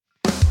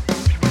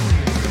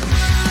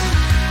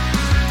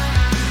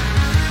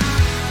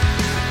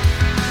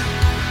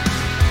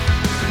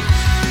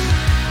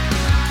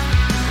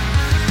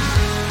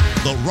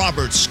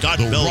Robert Scott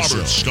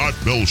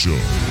Bell Show.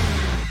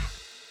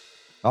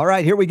 All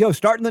right, here we go.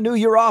 Starting the new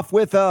year off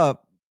with a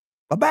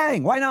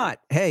bang. Why not?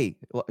 Hey,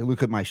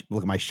 look at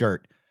my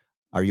shirt.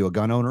 Are you a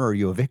gun owner or are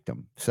you a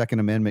victim? Second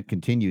Amendment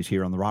continues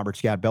here on the Robert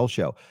Scott Bell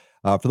Show.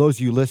 For those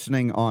of you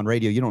listening on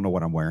radio, you don't know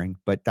what I'm wearing,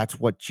 but that's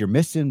what you're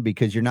missing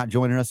because you're not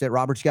joining us at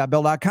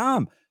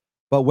robertscottbell.com.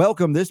 But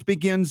welcome. This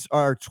begins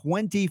our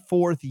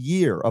 24th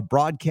year of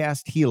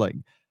broadcast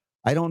healing.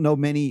 I don't know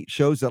many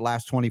shows that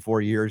last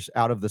 24 years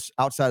outside of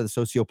the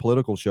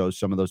socio-political shows,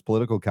 some of those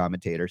political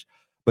commentators,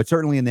 but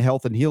certainly in the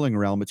health and healing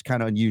realm, it's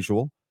kind of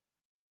unusual,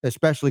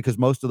 especially because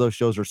most of those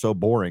shows are so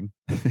boring.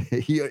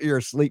 You're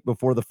asleep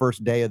before the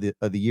first day of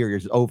the year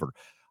is over.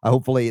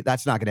 Hopefully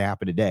that's not going to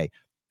happen today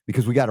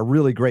because we got a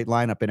really great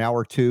lineup in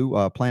hour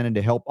two, planning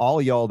to help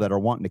all y'all that are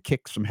wanting to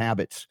kick some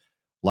habits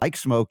like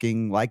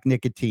smoking, like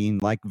nicotine,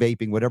 like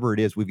vaping, whatever it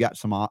is. We've got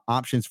some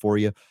options for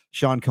you.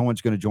 Sean Cohen's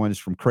going to join us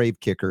from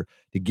Krave Kicker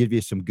to give you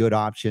some good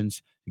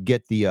options to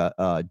get the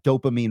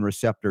dopamine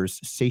receptors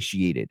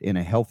satiated in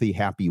a healthy,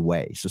 happy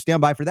way. So stand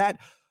by for that.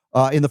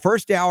 In the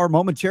first hour,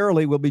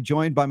 momentarily, we'll be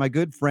joined by my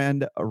good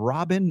friend,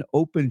 Robyn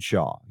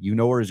Openshaw. You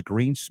know her as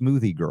Green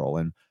Smoothie Girl.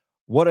 And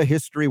what a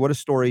history, what a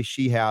story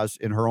she has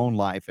in her own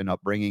life and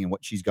upbringing and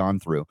what she's gone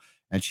through.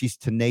 And she's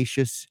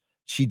tenacious.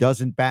 She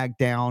doesn't back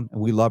down, and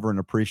we love her and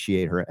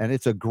appreciate her. And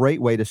it's a great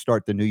way to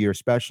start the new year,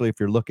 especially if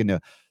you're looking to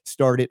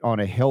start it on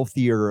a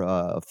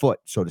healthier foot,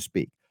 so to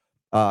speak.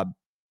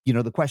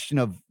 The question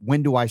of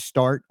when do I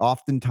start?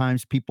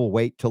 Oftentimes people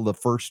wait till the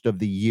first of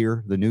the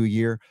year, the new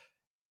year.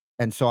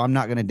 And so I'm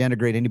not going to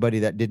denigrate anybody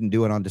that didn't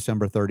do it on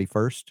December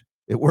 31st.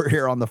 We're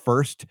here on the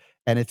 1st,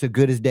 and it's a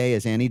good as day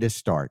as any to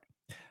start.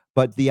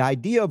 But the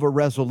idea of a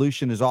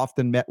resolution is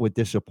often met with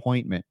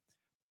disappointment,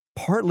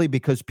 partly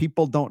because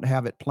people don't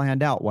have it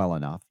planned out well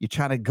enough. You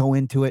try to go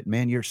into it,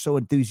 man, you're so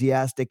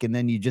enthusiastic, and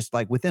then you just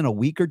within a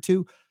week or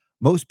two,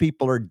 most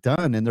people are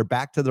done, and they're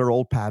back to their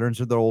old patterns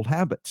or their old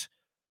habits.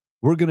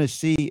 We're going to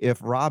see if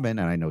Robyn,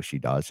 and I know she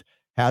does,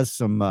 has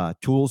some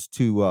tools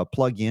to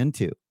plug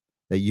into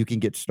that you can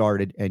get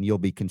started and you'll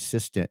be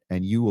consistent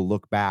and you will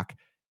look back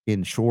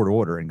in short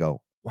order and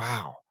go,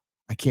 wow,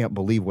 I can't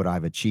believe what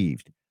I've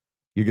achieved.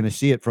 You're going to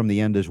see it from the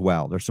end as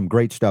well. There's some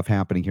great stuff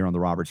happening here on the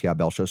Robert Scott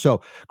Bell Show.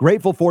 So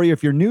grateful for you.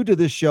 If you're new to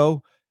this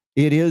show,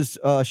 it is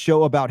a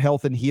show about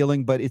health and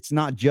healing, but it's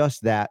not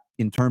just that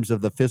in terms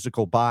of the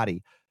physical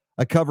body.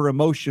 I cover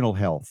emotional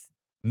health,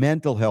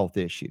 mental health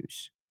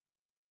issues,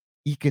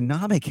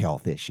 economic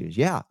health issues.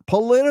 Yeah.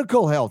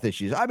 Political health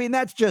issues. I mean,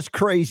 that's just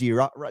crazy.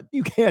 Right?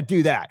 You can't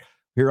do that.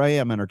 Here I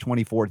am in our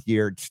 24th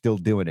year, still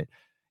doing it.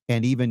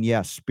 And even,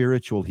 yes,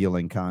 spiritual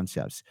healing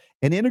concepts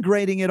and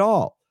integrating it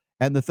all.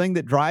 And the thing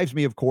that drives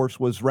me, of course,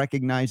 was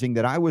recognizing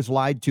that I was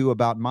lied to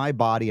about my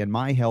body and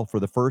my health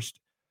for the first,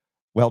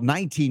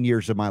 19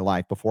 years of my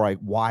life before I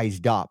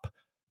wised up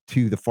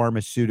to the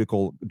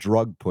pharmaceutical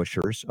drug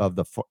pushers of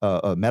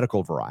the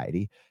medical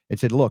variety and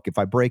said, look, if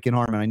I break an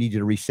arm and I need you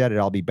to reset it,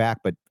 I'll be back.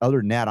 But other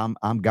than that,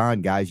 I'm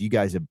gone, guys. You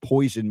guys have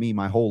poisoned me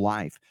my whole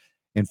life.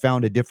 And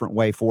found a different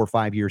way 4 or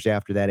 5 years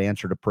after that,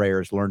 answer to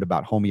prayers, learned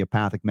about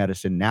homeopathic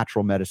medicine,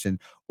 natural medicine,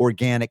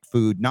 organic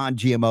food,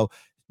 non-GMO,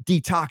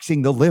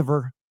 detoxing the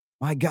liver.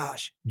 My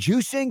gosh,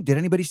 juicing. Did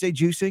anybody say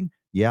juicing?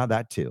 Yeah,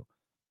 that too.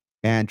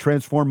 And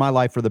transformed my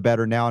life for the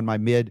better. Now in my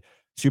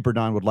Super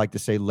Don would like to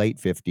say late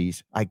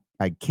 50s.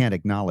 I can't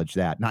acknowledge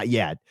that. Not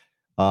yet.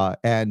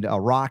 And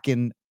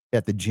rocking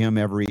at the gym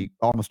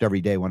almost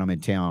every day when I'm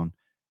in town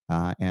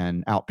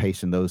and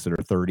outpacing those that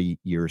are 30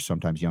 years,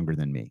 sometimes younger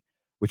than me,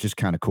 which is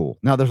kind of cool.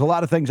 Now, there's a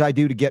lot of things I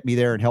do to get me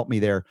there and help me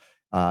there.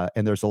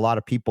 And there's a lot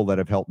of people that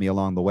have helped me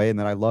along the way and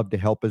that I love to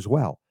help as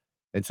well.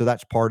 And so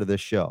that's part of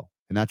this show.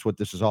 And that's what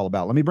this is all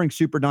about. Let me bring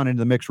Super Don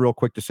into the mix real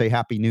quick to say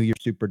Happy New Year,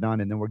 Super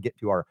Don. And then we'll get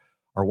to our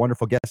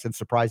wonderful guest and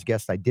surprise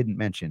guest I didn't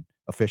mention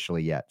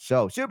officially yet.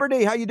 So, Super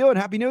D, how you doing?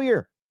 Happy New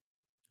Year.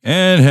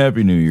 And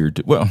Happy New Year.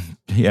 Well,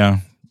 yeah.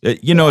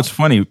 It's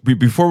funny.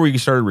 Before we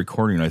started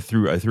recording, I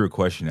threw a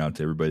question out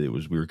to everybody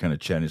we were kind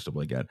of chatting and stuff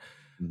like that.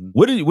 Mm-hmm.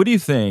 What do you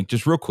think?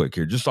 Just real quick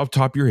here, just off the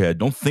top of your head.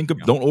 Don't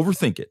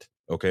overthink it.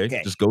 Okay?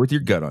 Just go with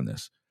your gut on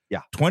this.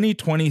 Yeah.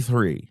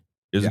 2023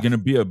 is it going to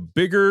be a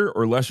bigger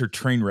or lesser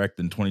train wreck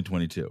than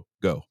 2022?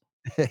 Go.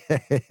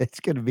 It's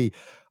going to be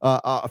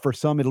for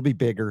some it'll be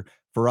bigger.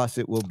 For us,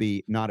 it will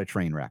be not a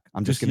train wreck.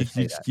 I'm just going to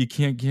say that. You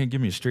can't give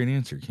me a straight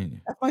answer, can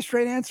you? That's my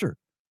straight answer.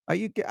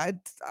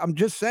 I'm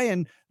just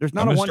saying there's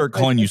not. I'm going to start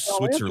calling you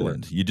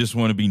Switzerland. You just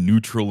want to be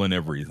neutral in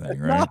everything,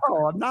 right?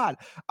 No, I'm not.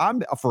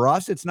 For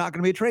us, it's not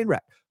going to be a train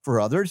wreck.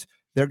 For others,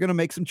 they're going to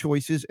make some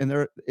choices,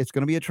 and it's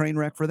going to be a train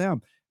wreck for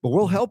them. But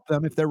we'll help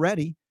them if they're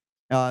ready.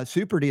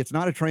 Super D, it's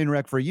not a train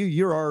wreck for you.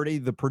 You're already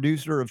the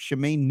producer of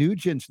Shemaine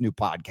Nugent's new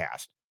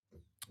podcast.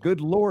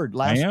 Good Lord.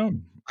 I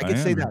can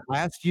say that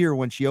last year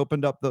when she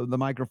opened up the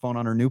microphone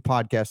on her new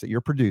podcast that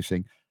you're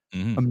producing,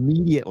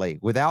 immediately,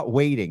 without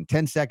waiting,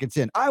 10 seconds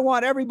in, I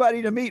want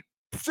everybody to meet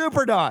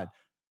Super Don,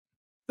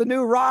 the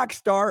new rock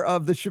star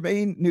of the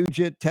Shemaine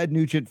Nugent, Ted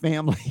Nugent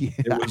family.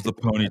 It was the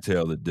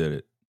ponytail that did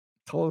it.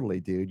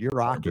 Totally, dude. You're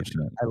rocking.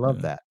 I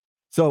love that.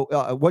 So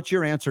what's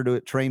your answer to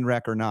it, train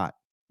wreck or not?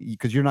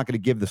 because you're not going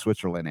to give the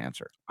Switzerland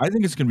answer. I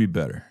think it's going to be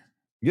better.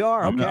 You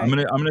are okay. I'm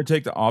gonna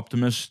take the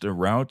optimist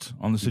route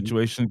on the Mhm.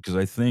 situation because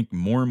I think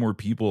more and more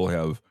people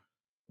have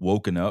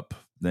woken up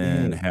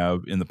than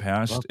have in the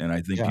past, Well, and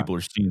I think yeah. people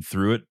are seeing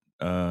through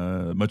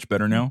it much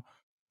better now.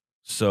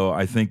 So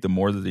I think the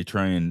more that they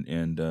try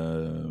and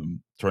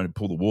try to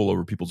pull the wool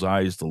over people's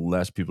eyes, the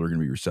less people are going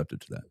to be receptive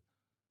to that.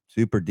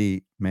 Super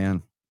deep,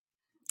 man.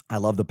 I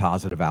love the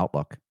positive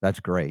outlook. That's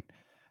great.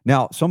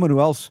 Now, someone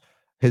who else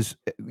has,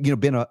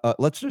 been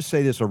let's just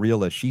say this, a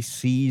realist. She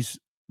sees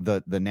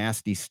the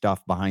nasty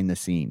stuff behind the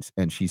scenes,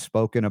 and she's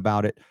spoken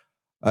about it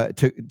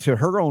to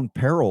her own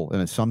peril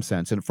in some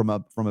sense. And from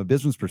a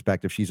business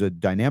perspective, she's a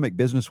dynamic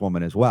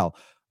businesswoman as well.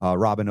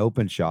 Robyn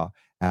Openshaw,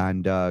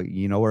 and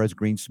you know her as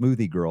Green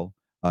Smoothie Girl.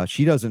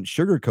 She doesn't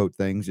sugarcoat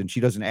things, and she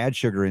doesn't add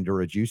sugar into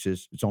her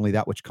juices. It's only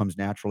that which comes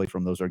naturally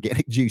from those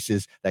organic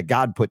juices that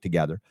God put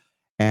together.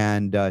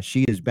 And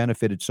she has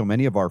benefited so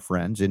many of our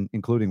friends,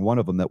 including one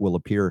of them that will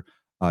appear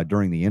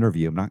during the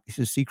interview. He's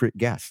a secret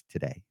guest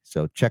today,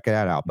 so check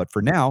that out. But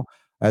for now,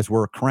 as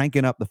we're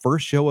cranking up the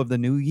first show of the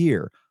new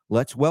year,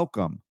 let's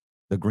welcome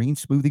the Green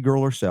Smoothie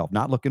Girl herself.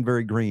 Not looking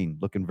very green,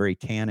 looking very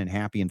tan and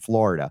happy in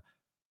Florida.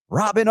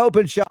 Robyn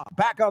Openshaw,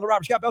 back on the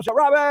Robert Scott Bell Show.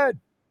 Robyn!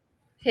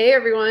 Hey,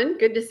 everyone.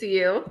 Good to see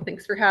you.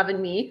 Thanks for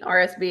having me,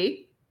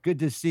 RSB. Good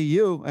to see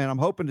you, and I'm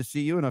hoping to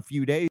see you in a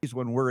few days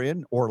when we're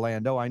in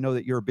Orlando. I know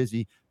that you're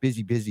busy,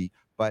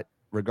 but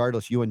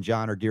regardless, you and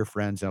John are dear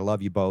friends, and I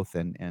love you both,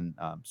 and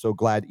I'm so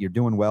glad that you're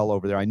doing well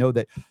over there. I know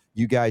that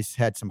you guys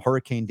had some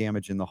hurricane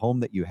damage in the home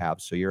that you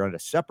have, so you're at a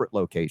separate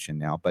location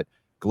now, but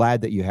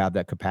glad that you have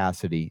that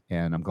capacity,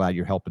 and I'm glad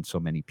you're helping so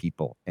many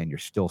people, and you're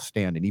still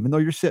standing, even though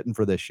you're sitting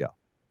for this show.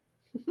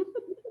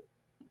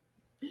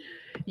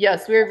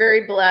 Yes, we were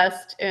very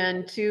blessed,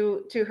 and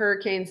two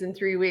hurricanes in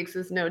 3 weeks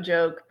is no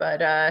joke,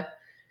 but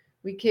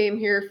we came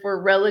here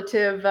for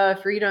relative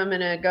freedom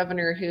and a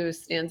governor who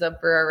stands up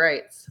for our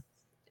rights,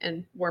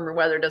 and warmer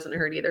weather doesn't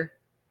hurt either.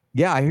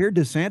 Yeah, I hear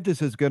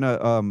DeSantis is going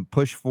to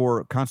push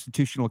for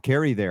constitutional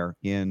carry there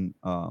in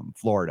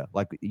Florida.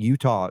 Like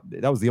Utah,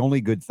 that was the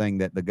only good thing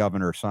that the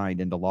governor signed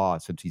into law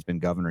since he's been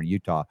governor in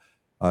Utah,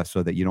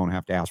 so that you don't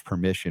have to ask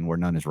permission where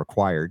none is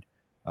required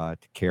to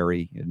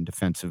carry in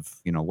defensive,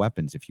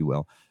 weapons, if you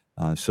will.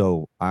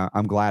 So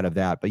I'm glad of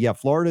that. But yeah,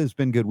 Florida has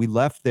been good. We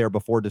left there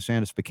before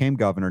DeSantis became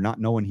governor, not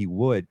knowing he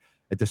would.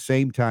 At the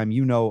same time,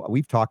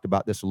 we've talked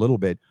about this a little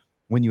bit.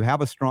 When you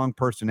have a strong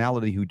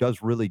personality who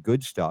does really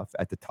good stuff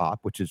at the top,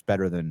 which is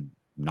better than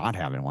not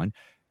having one,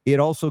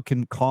 it also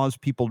can cause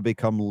people to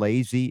become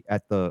lazy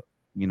at the,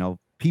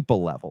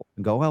 people level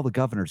and go, well, the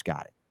governor's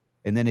got it.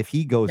 And then if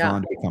he goes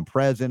on to become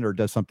president or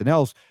does something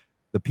else,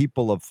 the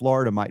people of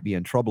Florida might be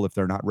in trouble if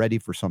they're not ready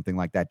for something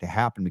like that to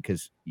happen,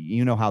 because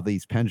you know how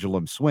these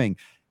pendulums swing.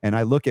 And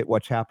I look at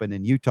what's happened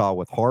in Utah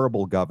with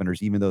horrible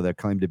governors, even though they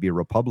claim to be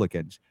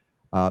Republicans.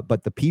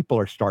 But the people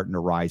are starting to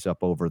rise up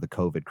over the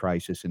COVID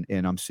crisis,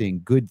 and I'm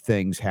seeing good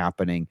things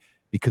happening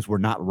because we're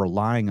not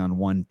relying on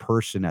one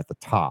person at the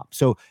top.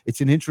 So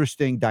it's an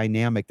interesting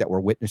dynamic that we're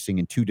witnessing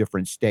in two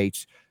different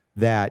states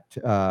that,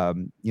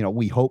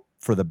 we hope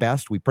for the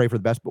best, we pray for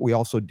the best, but we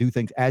also do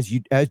things as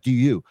do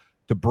you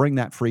to bring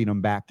that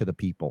freedom back to the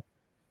people.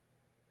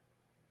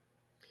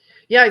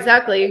 Yeah,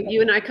 exactly. You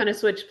and I kind of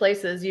switched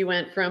places. You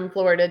went from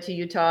Florida to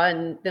Utah,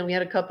 and then we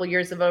had a couple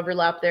years of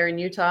overlap there in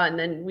Utah, and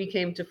then we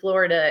came to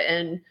Florida.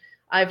 And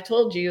I've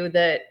told you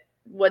that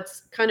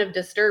what's kind of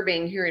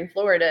disturbing here in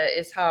Florida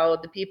is how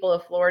the people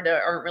of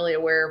Florida aren't really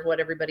aware of what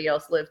everybody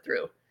else lived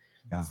through.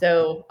 Yeah.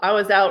 So I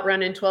was out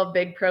running 12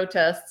 big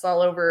protests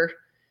all over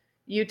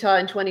Utah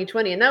in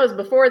 2020, and that was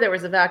before there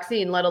was a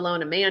vaccine, let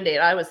alone a mandate.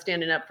 I was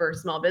standing up for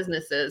small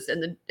businesses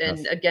and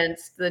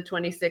against the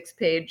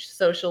 26-page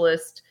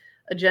socialist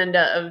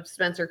agenda of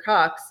Spencer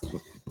Cox.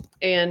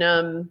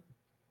 And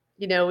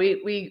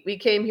we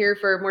came here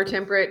for a more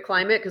temperate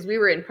climate because we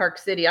were in Park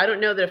City. I don't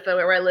know that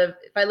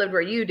if I lived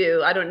where you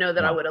do, I don't know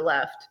that I would have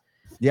left.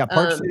 Yeah,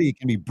 Park City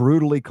can be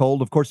brutally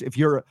cold. Of course, if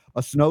you're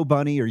a snow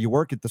bunny or you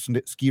work at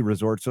the ski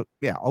resort, so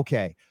yeah,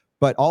 okay.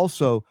 But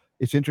also,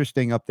 it's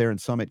interesting up there in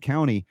Summit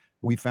County,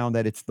 we found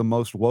that it's the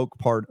most woke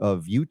part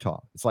of Utah.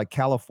 It's like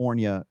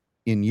California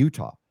in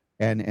Utah.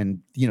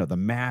 And the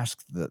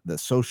masks, the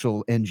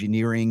social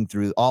engineering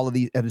through all of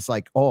these, and it's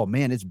like, oh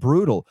man, it's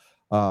brutal.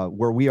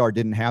 Where we are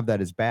didn't have that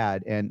as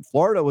bad, and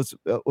Florida was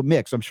a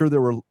mix. I'm sure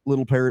there were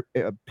little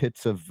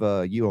pits of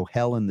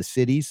hell in the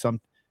cities, some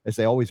as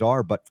they always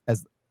are, but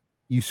as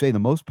you say, the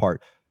most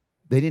part,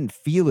 they didn't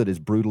feel it as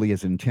brutally,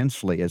 as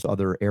intensely as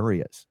other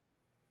areas.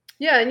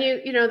 Yeah, and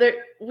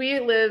we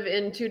live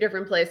in two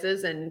different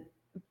places, and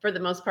for the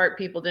most part,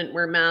 people didn't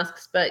wear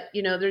masks, but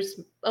there's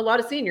a lot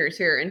of seniors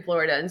here in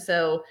Florida. And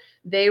so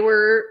they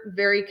were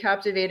very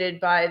captivated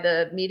by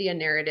the media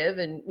narrative.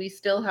 And we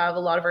still have a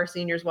lot of our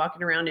seniors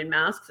walking around in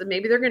masks, and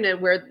maybe they're going to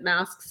wear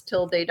masks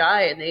till they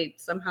die and they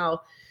somehow,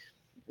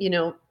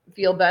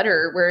 feel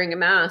better wearing a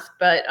mask.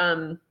 But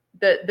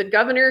the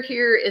governor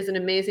here is an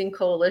amazing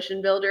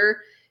coalition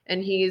builder,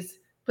 and he's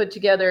put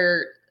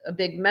together a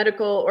big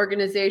medical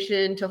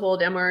organization to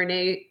hold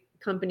mRNA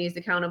companies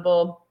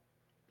accountable.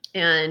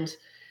 and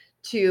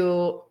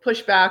to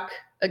push back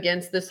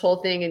against this whole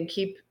thing and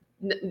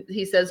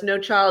he says no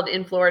child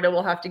in Florida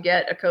will have to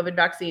get a COVID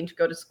vaccine to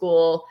go to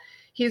school.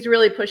 He's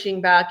really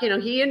pushing back. You know,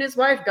 he and his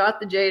wife got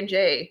the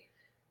J&J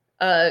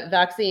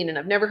vaccine, and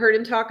I've never heard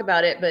him talk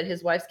about it, but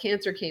his wife's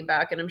cancer came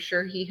back, and I'm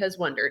sure he has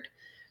wondered.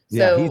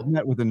 Yeah, he's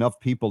met with enough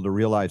people to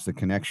realize the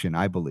connection,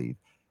 I believe,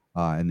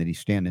 and that he's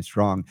standing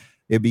strong.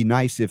 It'd be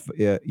nice if,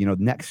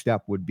 next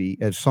step would be,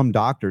 as some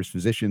doctors,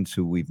 physicians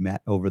who we've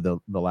met over the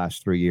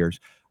last 3 years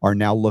are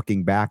now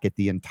looking back at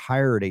the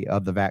entirety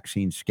of the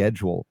vaccine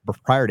schedule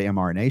prior to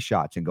mRNA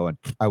shots and going,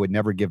 I would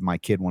never give my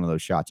kid one of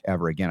those shots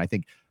ever again. I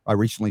think I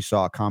recently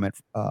saw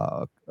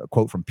a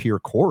quote from Pierre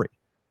Corey,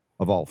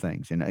 of all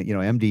things. And,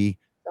 MD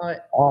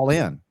all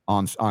in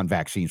on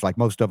vaccines, like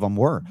most of them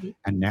were. Mm-hmm.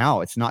 And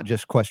now it's not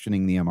just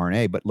questioning the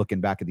mRNA, but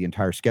looking back at the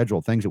entire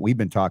schedule, things that we've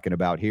been talking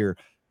about here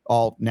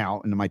all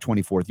now into my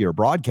 24th year of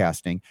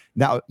broadcasting.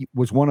 That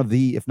was one of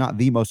the, if not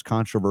the most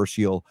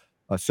controversial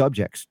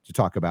subjects to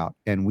talk about.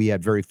 And we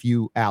had very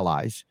few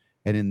allies.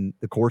 And in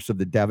the course of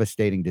the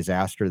devastating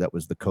disaster that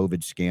was the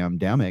COVID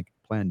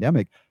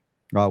pandemic,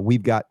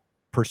 we've got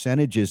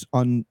percentages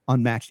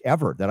unmatched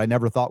ever that I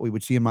never thought we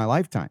would see in my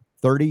lifetime.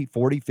 30,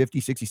 40, 50,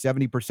 60,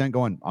 70%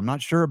 going, I'm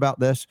not sure about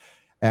this.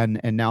 And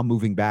now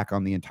moving back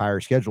on the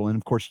entire schedule. And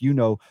of course, you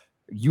know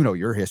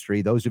your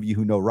history. Those of you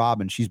who know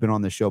Robyn, she's been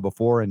on the show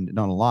before and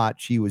done a lot.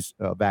 She was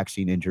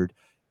vaccine injured.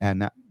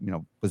 And that,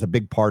 was a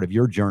big part of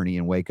your journey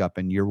and wake up,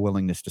 and your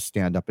willingness to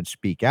stand up and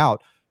speak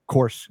out, of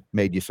course,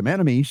 made you some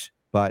enemies,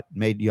 but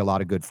made you a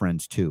lot of good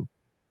friends too.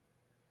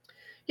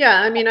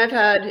 Yeah. I mean, I've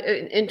had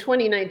in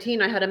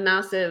 2019, I had a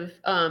massive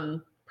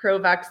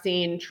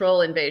pro-vaccine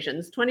troll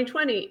invasions.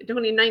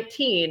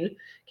 2019.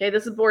 Okay.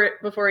 This is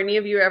before any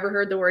of you ever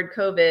heard the word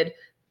COVID,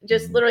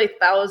 just literally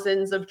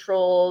thousands of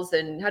trolls,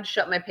 and had to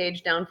shut my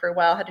page down for a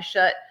while,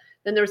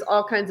 then there was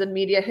all kinds of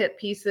media hit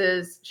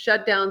pieces,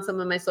 shut down some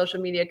of my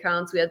social media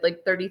accounts. We had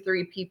like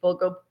 33 people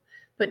go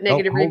put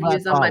negative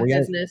reviews on my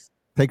business.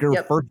 Take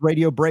our first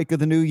radio break of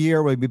the new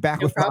year. We'll be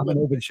back with Robyn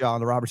Openshaw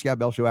on the Robert Scott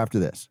Bell Show after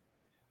this.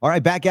 All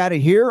right, back at it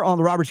here on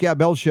the Robert Scott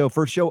Bell Show,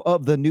 first show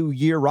of the new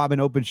year. Robyn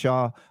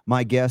Openshaw,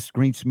 my guest,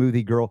 Green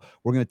Smoothie Girl.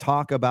 We're going to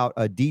talk about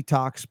a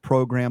detox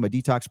program, a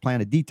detox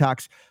plan, a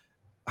detox.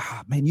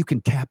 Man, you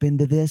can tap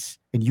into this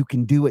and you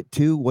can do it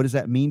too. What does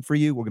that mean for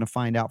you? We're going to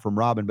find out from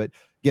Robyn. But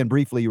again,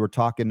 briefly, you were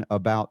talking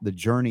about the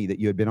journey that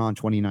you had been on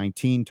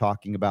 2019,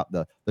 talking about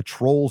the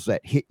trolls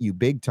that hit you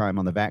big time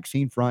on the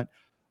vaccine front.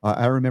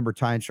 I remember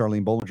Ty and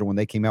Charlene Bollinger, when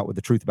they came out with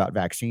the truth about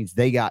vaccines,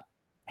 they got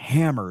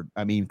hammered.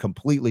 I mean,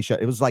 completely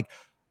shut. It was like,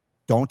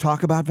 don't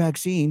talk about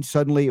vaccines.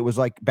 Suddenly it was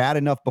like bad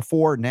enough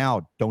before.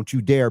 Now, don't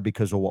you dare,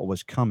 because of what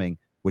was coming,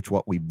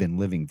 what we've been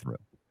living through.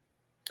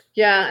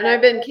 Yeah. And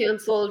I've been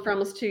canceled for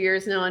almost 2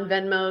 years now on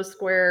Venmo,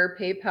 Square,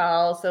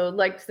 PayPal. So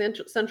like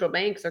central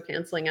banks are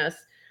canceling us.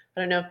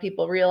 I don't know if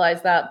people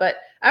realize that, but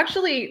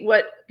actually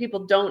what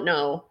people don't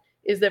know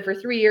is that for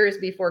 3 years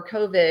before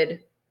COVID,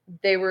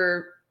 they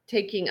were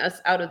taking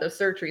us out of the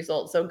search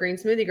results. So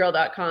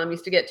greensmoothiegirl.com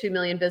used to get 2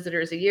 million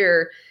visitors a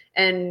year,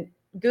 and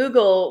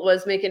Google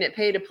was making it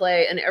pay to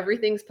play, and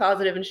everything's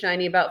positive and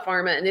shiny about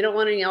pharma, and they don't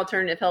want any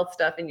alternative health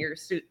stuff in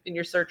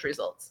your search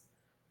results.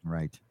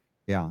 Right.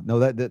 Yeah. No,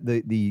 that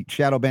the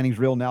shadow banning's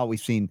real now. We've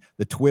seen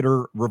the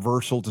Twitter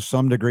reversal to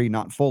some degree,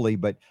 not fully,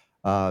 but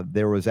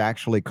there was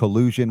actually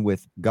collusion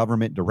with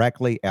government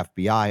directly,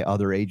 FBI,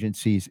 other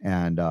agencies,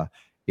 and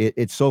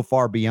it's so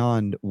far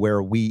beyond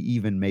where we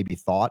even maybe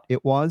thought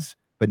it was.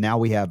 But now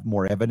we have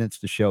more evidence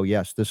to show,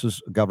 yes, this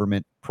is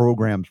government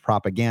programs,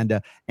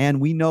 propaganda.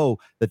 And we know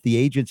that the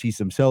agencies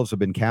themselves have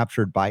been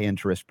captured by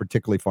interests,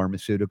 particularly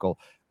pharmaceutical,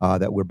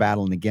 that we're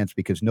battling against,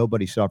 because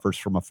nobody suffers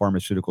from a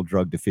pharmaceutical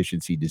drug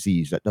deficiency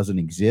disease. That doesn't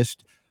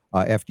exist,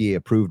 FDA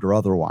approved or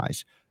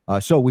otherwise.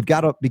 So we've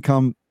got to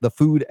become the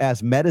food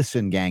as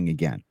medicine gang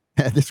again.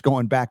 This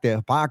going back to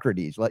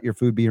Hippocrates, let your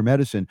food be your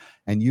medicine.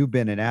 And you've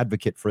been an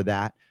advocate for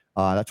that.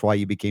 That's why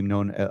you became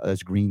known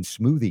as Green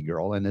Smoothie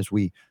Girl. And as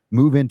we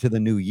move into the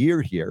new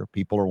year here,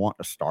 people are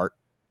wanting to start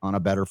on a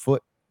better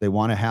foot. They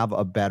want to have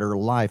a better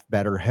life,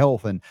 better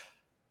health. And,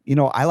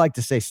 I like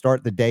to say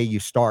start the day you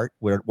start,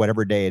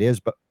 whatever day it is,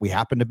 but we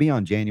happen to be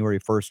on January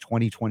 1st,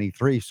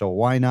 2023. So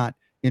why not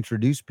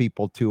introduce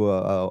people to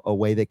a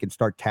way they can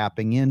start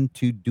tapping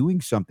into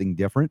doing something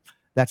different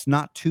that's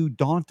not too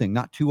daunting,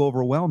 not too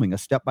overwhelming, a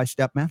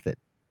step-by-step method.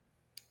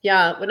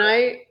 Yeah, when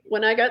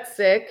I got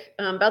sick,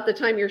 about the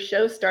time your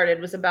show started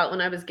was about when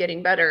I was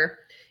getting better,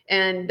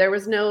 and there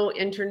was no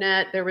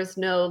internet, there was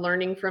no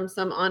learning from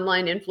some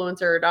online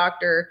influencer or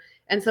doctor.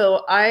 And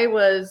so I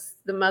was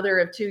the mother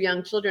of 2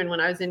 young children when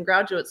I was in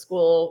graduate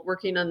school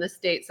working on the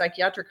state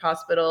psychiatric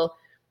hospital,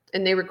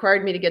 and they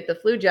required me to get the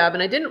flu jab.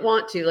 And I didn't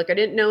want to, I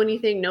didn't know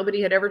anything.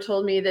 Nobody had ever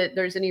told me that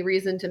there's any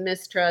reason to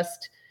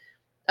mistrust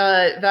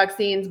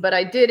vaccines, but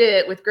I did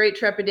it with great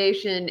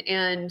trepidation,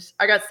 and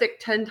I got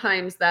sick 10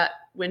 times that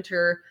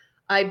winter.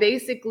 I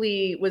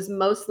basically was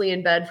mostly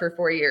in bed for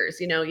 4 years.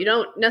 You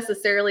don't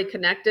necessarily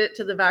connect it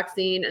to the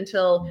vaccine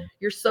until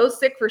you're so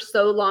sick for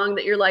so long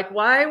that you're like,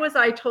 why was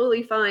I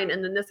totally fine?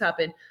 And then this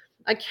happened.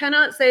 I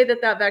cannot say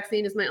that that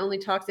vaccine is my only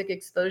toxic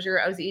exposure.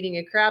 I was eating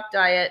a crap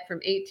diet from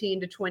 18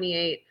 to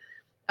 28.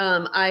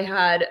 I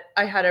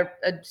had a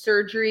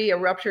surgery, a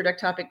ruptured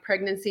ectopic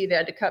pregnancy. They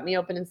had to cut me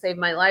open and save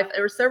my life.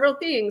 There were several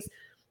things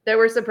that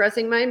were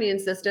suppressing my immune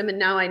system. And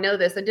now I know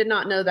this. I did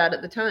not know that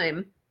at the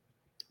time.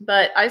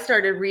 But I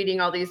started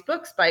reading all these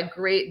books by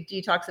great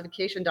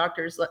detoxification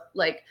doctors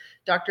like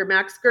Dr.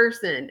 Max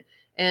Gerson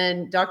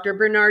and Dr.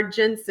 Bernard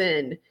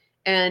Jensen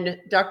and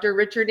Dr.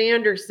 Richard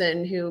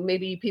Anderson, who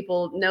maybe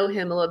people know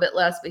him a little bit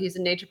less, but he's a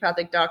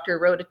naturopathic doctor,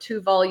 wrote a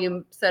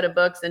 2-volume set of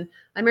books. And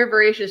I'm a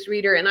voracious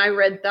reader, and I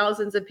read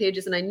thousands of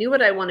pages, and I knew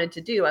what I wanted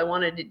to do. I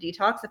wanted to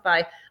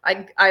detoxify.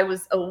 I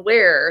was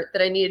aware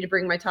that I needed to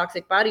bring my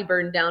toxic body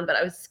burden down, but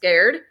I was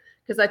scared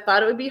because I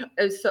thought it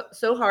was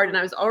so hard, and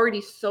I was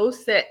already so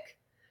sick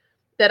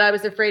that I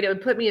was afraid it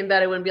would put me in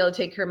bed. I wouldn't be able to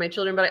take care of my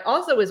children, but I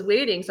also was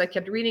waiting. So I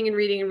kept reading and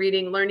reading and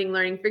reading,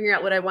 learning, figuring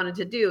out what I wanted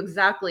to do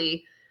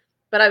exactly.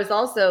 But I was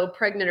also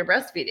pregnant or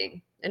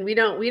breastfeeding. And we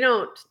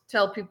don't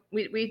tell people,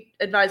 we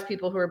advise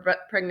people who are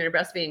pregnant or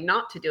breastfeeding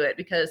not to do it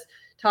because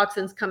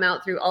toxins come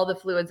out through all the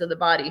fluids of the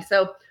body.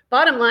 So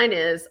bottom line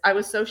is, I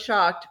was so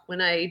shocked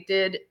when I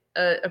did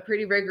a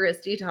pretty rigorous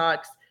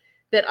detox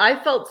that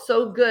I felt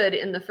so good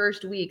in the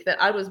first week that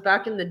I was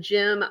back in the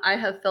gym. I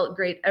have felt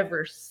great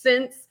ever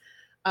since.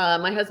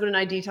 My husband and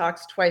I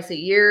detox twice a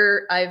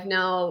year. I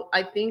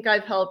think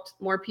I've helped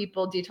more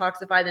people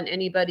detoxify than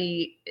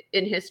anybody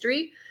in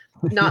history.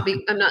 I'm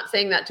not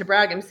saying that to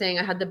brag. I'm saying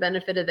I had the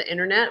benefit of the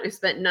internet. We've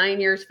spent 9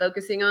 years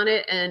focusing on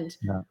it, and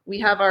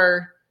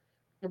we're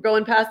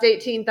going past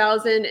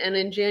 18,000. And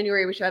in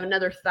January, we should have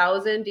another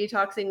 1,000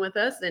 detoxing with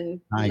us. And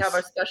we have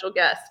our special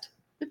guest.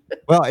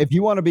 Well, if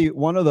you want to be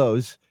one of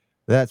those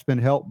that's been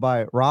helped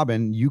by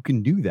Robyn, you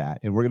can do that.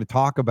 And we're going to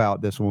talk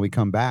about this when we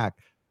come back.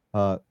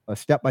 A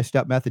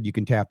step-by-step method you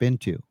can tap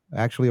into,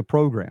 actually a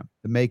program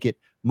to make it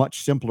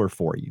much simpler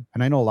for you.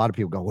 And I know a lot of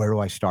people go, where do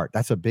I start?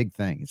 That's a big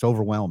thing. It's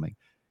overwhelming.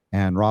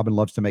 And Robyn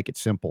loves to make it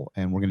simple.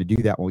 And we're going to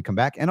do that when we come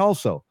back. And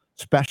also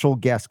special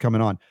guest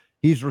coming on.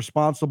 He's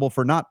responsible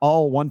for not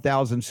all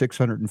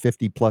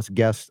 1,650 plus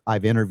guests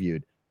I've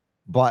interviewed,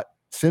 but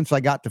since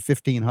I got to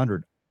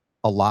 1,500,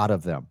 a lot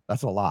of them.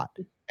 That's a lot.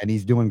 And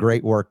he's doing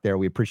great work there.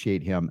 We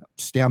appreciate him.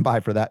 Stand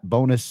by for that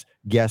bonus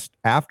guest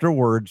after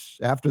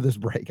this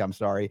break. I'm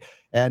sorry.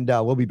 And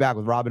we'll be back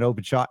with Robyn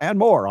Openshaw and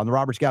more on the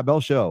Robert Scott Bell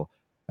Show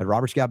at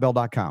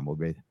robertscottbell.com. We'll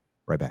be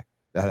right back.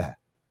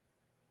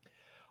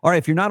 All right.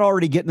 If you're not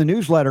already getting the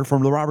newsletter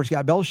from the Robert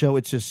Scott Bell Show,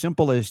 it's as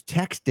simple as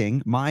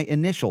texting my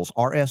initials,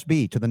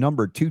 RSB, to the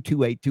number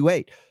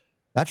 22828.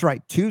 That's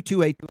right,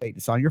 22828.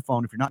 It's on your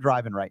phone. If you're not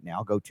driving right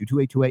now, go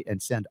 22828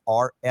 and send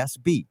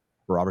RSB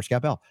for Robert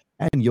Scott Bell.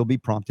 And you'll be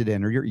prompted to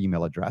enter your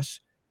email address,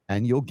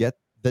 and you'll get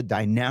the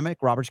dynamic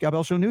Robert Scott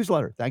Bell Show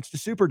newsletter, thanks to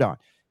Super Don,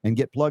 and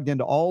get plugged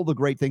into all the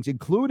great things,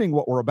 including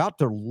what we're about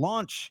to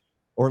launch,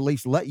 or at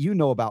least let you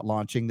know about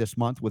launching this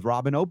month with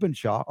Robyn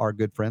Openshaw, our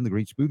good friend, the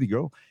Green Smoothie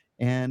Girl.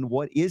 And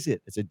what is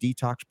it? It's a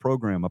detox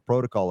program, a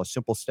protocol, a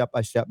simple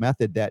step-by-step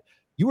method that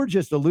you were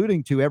just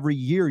alluding to. Every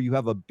year you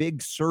have a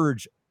big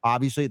surge,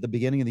 obviously, at the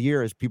beginning of the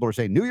year, as people are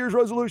saying, New Year's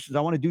resolutions,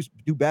 I want to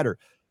do better.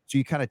 So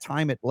you kind of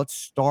time it. Let's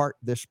start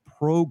this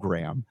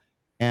program.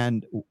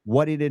 And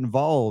what it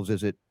involves,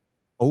 is it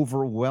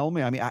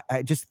overwhelming? I mean,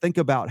 I just think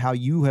about how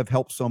you have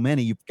helped so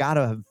many. You've got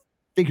to have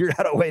figured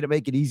out a way to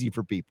make it easy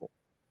for people.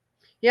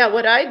 Yeah,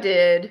 what I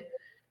did,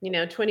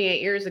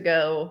 28 years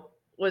ago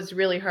was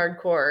really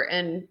hardcore.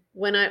 And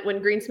when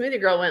Green Smoothie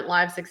Girl went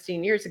live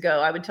 16 years ago,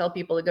 I would tell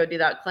people to go do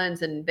that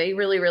cleanse, and they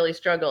really, really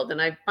struggled.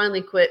 And I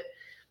finally quit.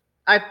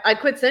 I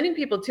quit sending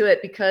people to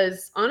it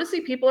because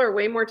honestly, people are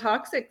way more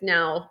toxic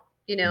now,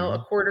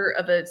 a quarter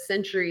of a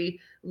century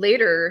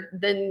later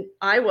than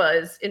I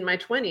was in my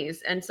 20s.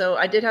 And so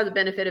I did have the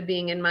benefit of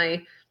being in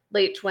my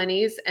late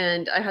 20s,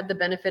 and I had the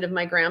benefit of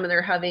my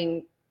grandmother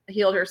having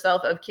healed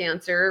herself of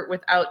cancer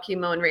without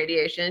chemo and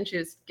radiation. She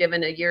was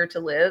given a year to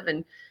live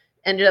and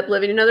ended up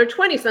living another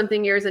 20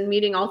 something years and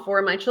meeting all 4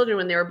 of my children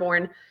when they were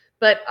born.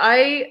 But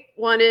I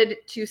wanted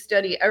to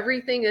study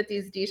everything that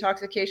these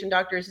detoxification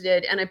doctors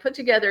did. And I put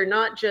together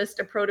not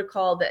just a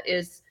protocol that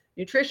is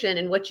nutrition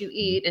and what you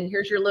eat, and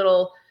here's your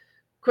little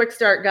quick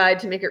start guide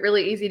to make it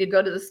really easy to go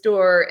to the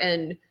store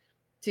and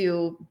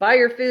to buy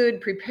your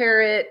food,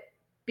 prepare it,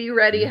 be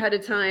ready ahead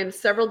of time,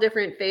 several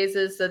different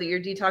phases so that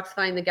you're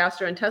detoxifying the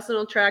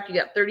gastrointestinal tract. You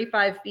got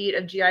 35 feet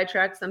of GI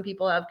tract. Some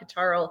people have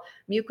catarrhal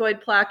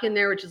mucoid plaque in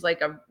there, which is like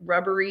a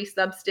rubbery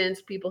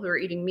substance. People who are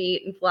eating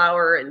meat and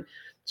flour and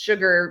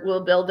sugar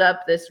will build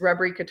up this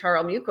rubbery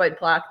catarrhal mucoid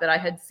plaque that I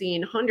had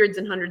seen hundreds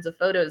and hundreds of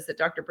photos that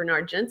Dr.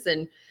 Bernard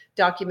Jensen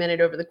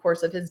documented over the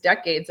course of his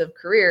decades of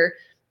career.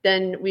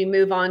 Then we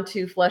move on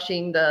to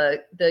flushing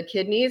the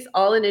kidneys,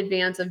 all in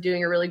advance of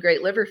doing a really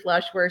great liver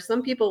flush, where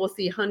some people will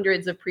see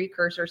hundreds of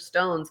precursor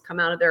stones come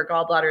out of their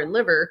gallbladder and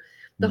liver.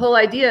 The whole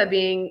idea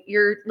being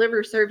your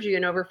liver serves you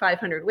in over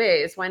 500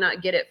 ways. Why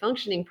not get it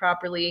functioning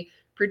properly,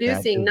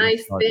 producing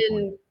nice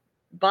thin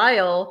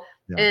bile?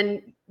 Yeah.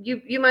 And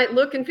you might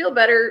look and feel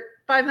better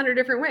 500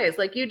 different ways,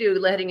 like you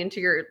do, heading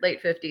into your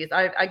late 50s.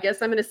 I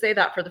guess I'm going to say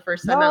that for the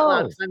first time out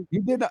loud.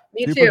 You did not.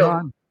 Me Super too.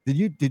 Don,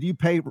 did you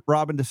pay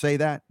Robyn to say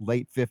that?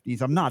 Late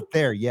 50s? I'm not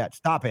there yet.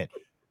 Stop it.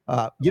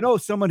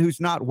 Someone who's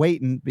not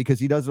waiting because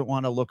he doesn't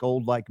want to look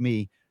old like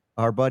me,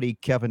 our buddy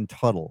Kevin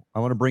Tuttle. I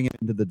want to bring him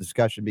into the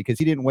discussion because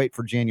he didn't wait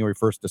for January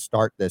 1st to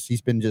start this.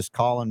 He's been just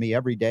calling me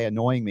every day,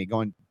 annoying me,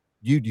 going,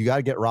 you got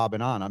to get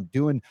Robyn on. I'm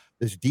doing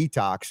this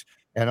detox.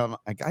 And I'm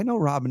like, I know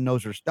Robyn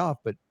knows her stuff,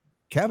 but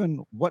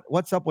Kevin,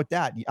 what's up with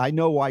that? I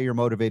know why you're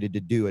motivated to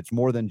do. It's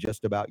more than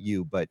just about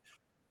you. But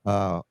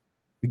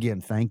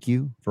again, thank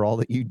you for all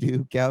that you do,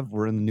 Kev.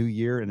 We're in the new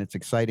year and it's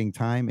exciting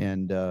time.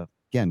 And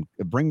again,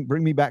 bring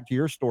me back to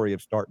your story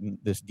of starting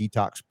this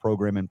detox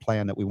program and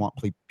plan that we want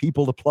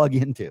people to plug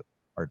into.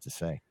 Hard to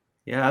say.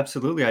 Yeah,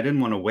 absolutely. I didn't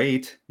want to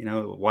wait.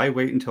 Why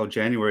wait until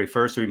January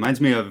 1st? It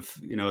reminds me of,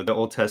 the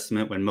Old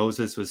Testament when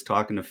Moses was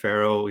talking to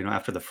Pharaoh,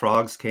 after the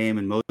frogs came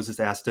and Moses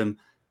asked him,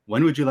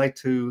 when would you like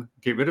to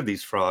get rid of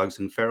these frogs?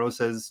 And Pharaoh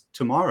says,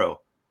 tomorrow.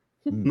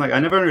 I'm like, I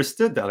never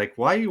understood that. Like,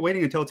 why are you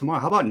waiting until tomorrow?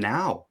 How about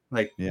now?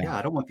 Like, yeah,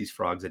 I don't want these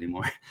frogs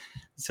anymore.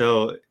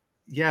 So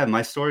yeah,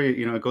 my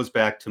story, it goes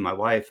back to my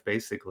wife,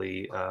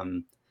 basically.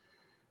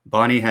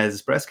 Bonnie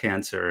has breast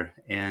cancer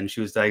and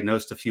she was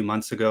diagnosed a few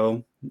months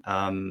ago.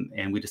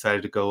 And we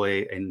decided to go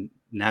a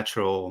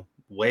natural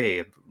way,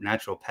 a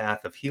natural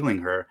path of healing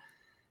her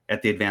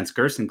at the Advanced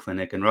Gerson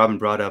Clinic. And Robyn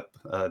brought up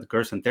the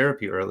Gerson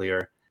therapy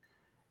earlier.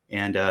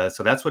 And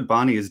so that's what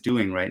Bonnie is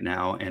doing right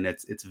now. And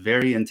it's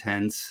very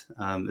intense.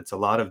 It's a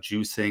lot of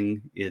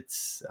juicing.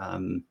 It's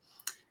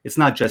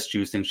not just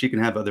juicing. She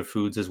can have other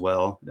foods as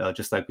well,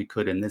 just like we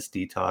could in this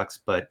detox.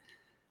 But,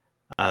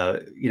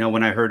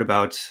 when I heard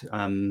about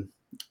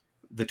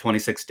the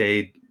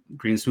 26-day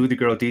Green Smoothie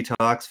Girl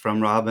detox from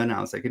Robyn, I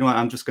was like,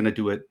 I'm just going to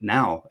do it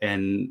now.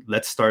 And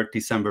let's start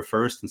December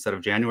 1st instead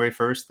of January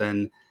 1st.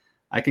 Then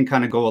I can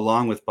kind of go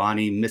along with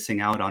Bonnie, missing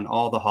out on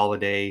all the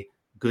holiday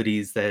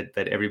goodies that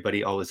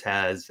everybody always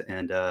has,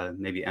 and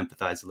maybe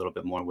empathize a little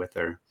bit more with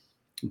her.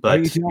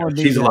 But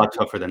she's a lot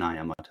tougher than I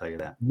am, I'll tell you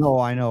that. No,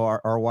 I know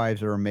our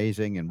wives are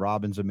amazing and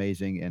Robyn's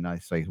amazing. And I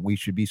say, we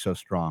should be so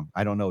strong.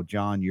 I don't know,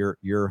 John,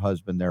 your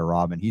husband there,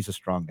 Robyn, he's a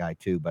strong guy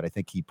too, but I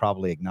think he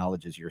probably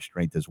acknowledges your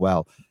strength as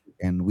well.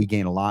 And we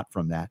gain a lot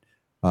from that.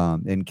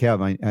 And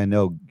Kev, I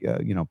know,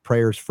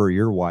 prayers for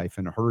your wife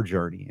and her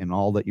journey and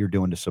all that you're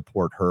doing to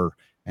support her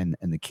and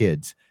the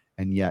kids.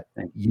 And yet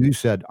you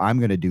said, I'm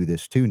going to do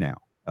this too now.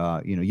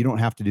 You don't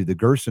have to do the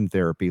Gerson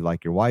therapy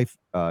like your wife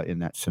in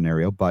that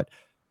scenario, but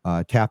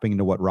tapping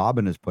into what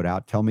Robyn has put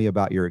out. Tell me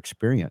about your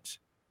experience.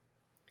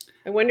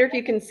 I wonder if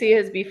you can see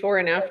his before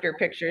and after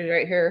pictures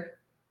right here.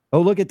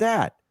 Oh, look at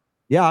that.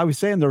 Yeah, I was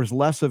saying there was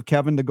less of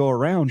Kevin to go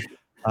around.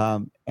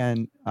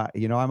 And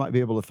I might be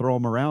able to throw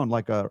him around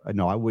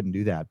no, I wouldn't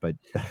do that. But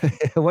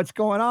what's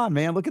going on,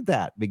 man? Look at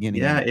that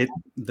beginning. Yeah,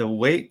 the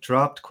weight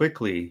dropped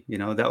quickly.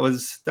 That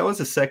was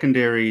a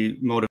secondary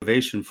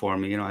motivation for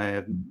me. I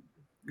had,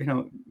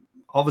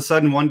 all of a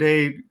sudden one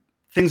day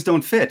things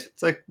don't fit.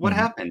 It's like, what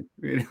happened?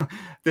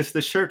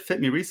 The shirt fit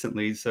me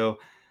recently. So,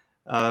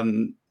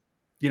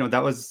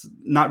 that was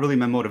not really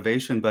my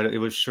motivation, but it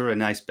was sure a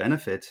nice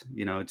benefit,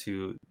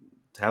 to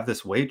have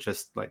this weight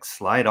just like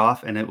slide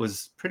off. And it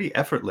was pretty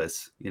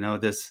effortless.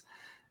 This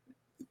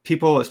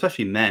people,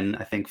 especially men,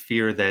 I think,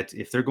 fear that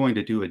if they're going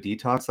to do a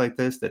detox like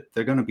this, that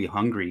they're going to be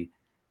hungry.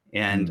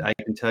 And I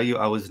can tell you,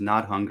 I was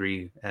not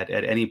hungry at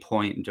any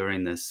point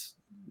during this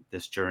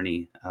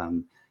journey.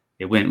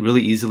 It went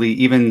really easily,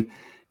 even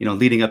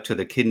leading up to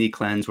the kidney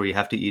cleanse where you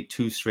have to eat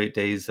 2 straight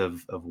days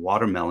of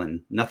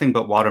watermelon, nothing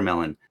but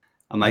watermelon.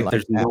 I'm like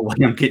there's no way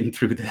I'm getting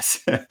through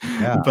this.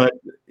 Yeah. But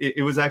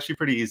it was actually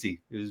pretty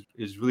easy. It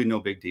was really no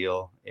big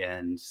deal.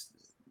 And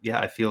yeah,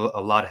 I feel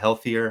a lot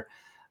healthier.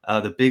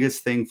 The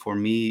biggest thing for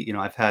me,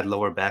 I've had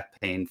lower back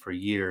pain for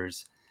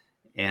years.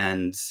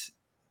 And,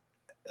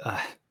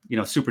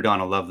 Super Don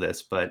will love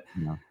this, but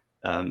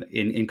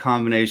in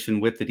combination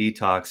with the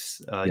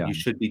detox, you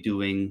should be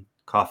doing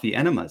coffee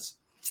enemas.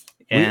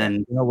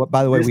 And what,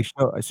 by the way,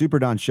 Super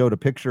Don showed a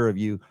picture of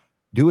you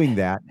doing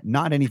that,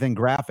 not anything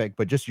graphic,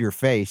 but just your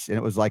face. And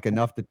it was like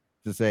enough to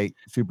say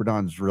Super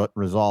Don's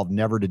resolved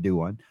never to do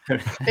one.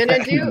 And I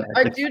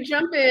do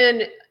jump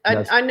in.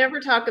 I never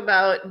talk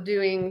about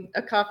doing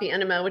a coffee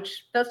enema,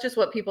 which that's just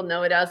what people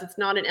know it as. It's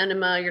not an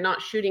enema. You're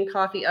not shooting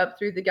coffee up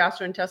through the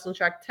gastrointestinal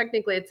tract.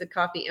 Technically, it's a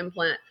coffee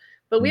implant.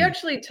 But we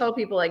actually tell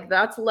people like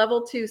that's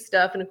level 2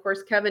 stuff. And of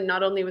course, Kevin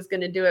not only was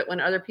going to do it when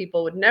other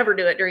people would never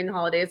do it during the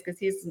holidays because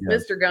he's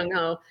Mr.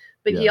 Gung-Ho,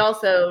 but he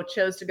also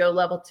chose to go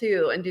level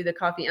 2 and do the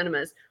coffee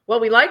enemas. What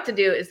we like to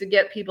do is to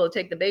get people to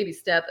take the baby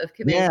step of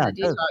committing to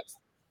the detox.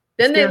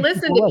 Then they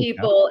listen to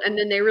people and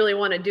then they really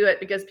want to do it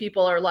because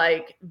people are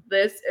like,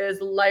 this is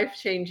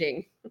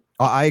life-changing.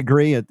 I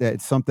agree.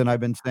 It's something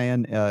I've been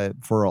saying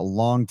for a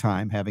long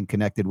time, having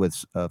connected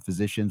with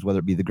physicians, whether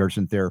it be the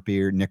Gerson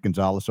therapy or Nick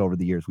Gonzalez over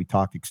the years. We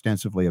talked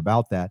extensively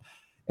about that.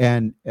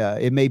 And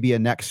it may be a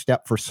next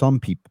step for some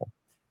people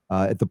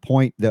at the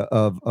point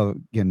of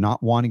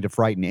not wanting to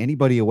frighten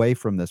anybody away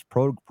from this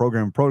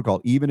program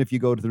protocol. Even if you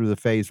go through the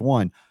phase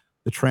 1,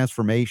 the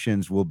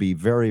transformations will be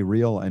very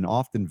real and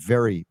often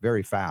very,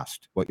 very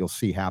fast, what you'll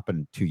see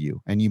happen to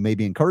you. And you may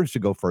be encouraged to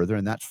go further,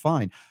 and that's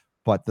fine.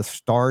 But the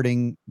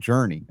starting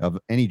journey of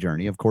any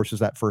journey, of course, is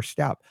that first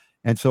step.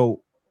 And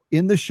so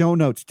in the show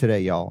notes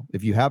today, y'all,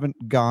 if you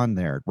haven't gone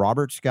there,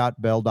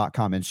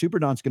 robertscottbell.com, and Super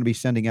Don's going to be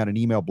sending out an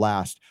email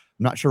blast,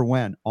 I'm not sure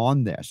when,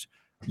 on this.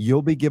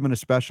 You'll be given a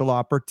special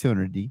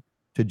opportunity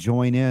to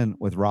join in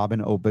with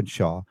Robyn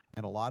Openshaw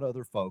and a lot of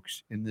other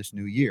folks in this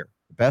new year.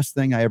 The best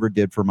thing I ever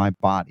did for my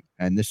body,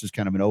 and this is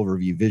kind of an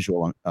overview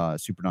visual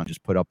Super Don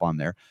just put up on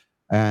there.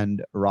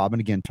 And Robyn,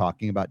 again,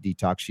 talking about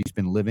detox. She's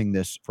been living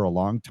this for a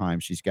long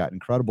time. She's got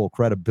incredible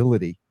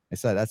credibility. I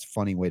said that's a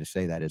funny way to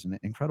say that, isn't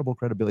it? Incredible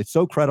credibility. It's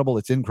so credible,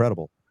 it's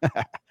incredible.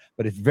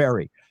 But it's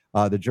very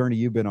the journey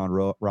you've been on,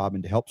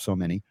 Robyn, to help so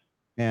many.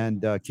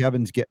 And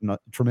Kevin's getting a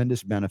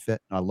tremendous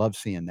benefit. I love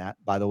seeing that.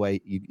 By the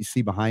way, you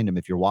see behind him,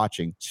 if you're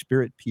watching,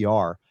 Spirit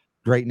PR,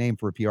 great name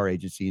for a PR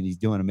agency, and he's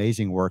doing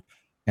amazing work.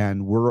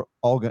 And we're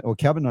all going. Well,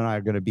 Kevin and I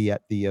are going to be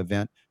at the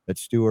event that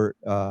Stuart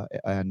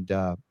and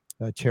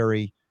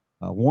Terry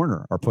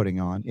Warner are putting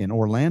on in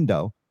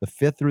Orlando, the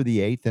 5th through the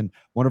 8th. And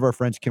one of our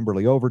friends,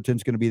 Kimberly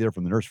Overton's going to be there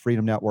from the Nurse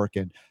Freedom Network.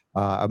 And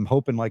I'm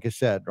hoping, like I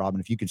said,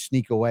 Robyn, if you could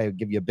sneak away, I'll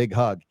give you a big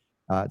hug.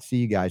 See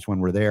you guys when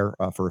we're there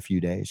for a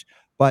few days.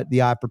 But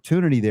the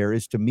opportunity there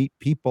is to meet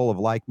people of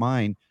like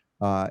mind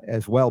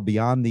as well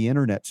beyond the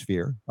internet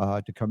sphere,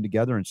 to come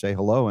together and say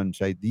hello and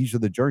say, these are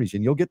the journeys.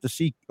 And you'll get to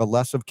see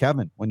less of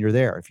Kevin when you're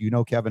there. If you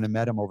know Kevin and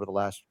met him over the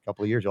last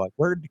couple of years, you're like,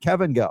 where did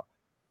Kevin go?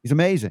 He's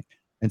amazing.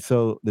 And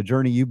so the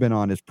journey you've been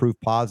on is proof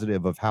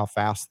positive of how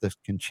fast this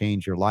can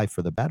change your life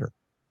for the better.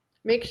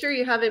 Make sure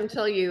you have him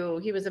tell you,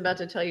 he was about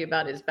to tell you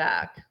about his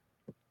back.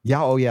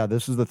 Yeah. Oh, yeah.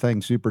 This is the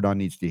thing Super Don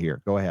needs to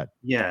hear. Go ahead.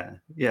 Yeah.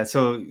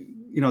 So,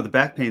 the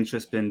back pain's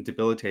just been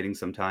debilitating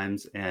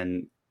sometimes.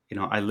 And,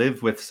 I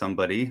live with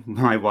somebody,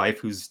 my wife,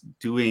 who's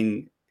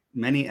doing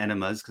many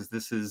enemas, because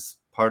this is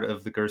part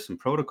of the Gerson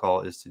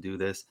protocol is to do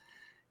this.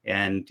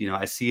 And,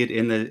 I see it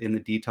in the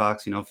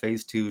detox,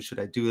 phase 2, should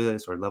I do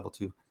this, or level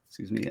 2,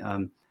 excuse me.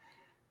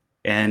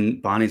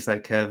 And Bonnie's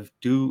like, Kev,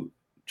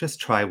 just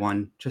try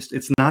one.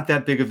 It's not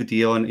that big of a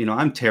deal. And,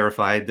 I'm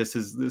terrified. This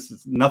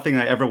is nothing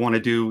I ever want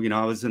to do.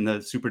 I was in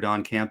the Super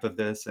Don camp of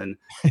this, and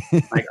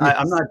like,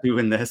 I'm not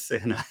doing this.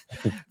 And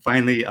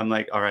finally, I'm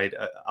like, all right,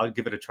 I'll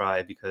give it a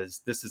try,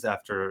 because this is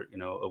after,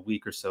 a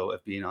week or so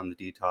of being on the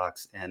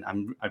detox. And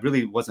I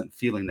really wasn't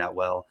feeling that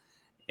well.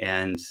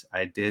 And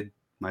I did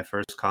my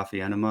first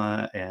coffee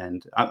enema,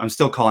 and I'm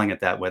still calling it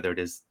that, whether it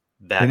is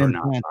that An or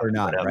not. implant or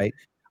not, right?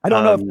 I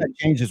don't know if that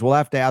changes. We'll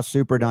have to ask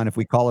Super Don if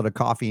we call it a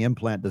coffee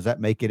implant. Does that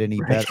make it any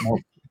better, more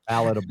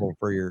palatable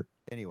for your?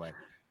 Anyway,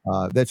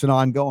 that's an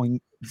ongoing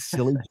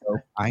silly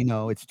joke. I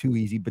know it's too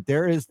easy, but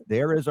there is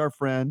our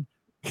friend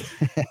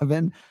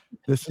Kevin.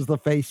 This is the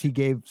face he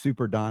gave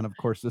Super Don. Of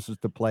course, this is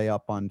to play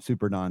up on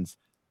Super Don's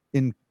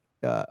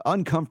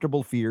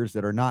uncomfortable fears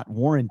that are not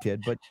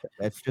warranted, but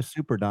that's just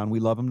Super Don.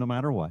 We love him no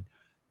matter what.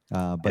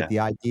 But the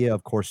idea,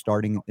 of course,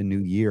 starting the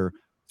new year,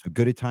 as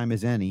good a time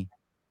as any,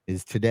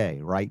 is today,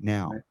 right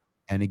now. Right.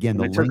 And again,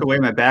 I took away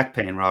my back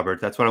pain, Robert.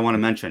 That's what I want to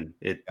mention.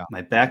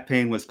 My back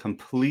pain was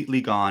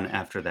completely gone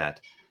after that.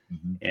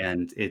 Mm-hmm.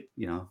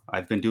 And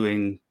I've been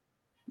doing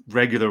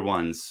regular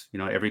ones,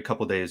 every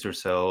couple of days or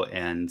so,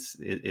 and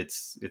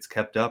it's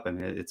kept up. I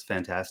mean, it's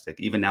fantastic.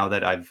 Even now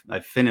that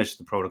I've finished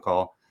the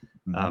protocol,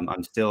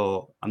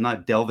 mm-hmm. I'm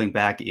not delving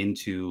back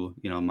into,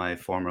 my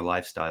former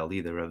lifestyle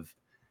either, of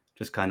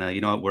just kind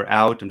of, we're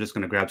out, I'm just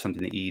going to grab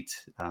something to eat.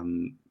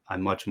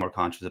 I'm much more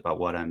conscious about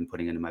what I'm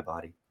putting into my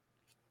body.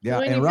 Yeah,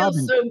 when you feel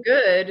so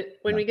good,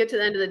 when we get to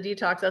the end of the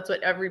detox, that's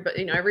what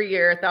everybody, every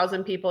year,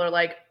 1,000 people are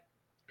like,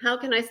 how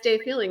can I stay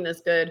feeling this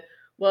good?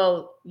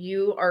 Well,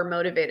 you are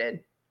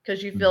motivated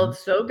because you feel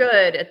so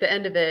good at the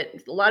end of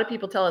it. A lot of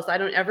people tell us, I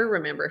don't ever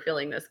remember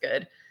feeling this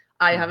good.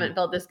 I haven't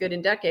felt this good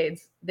in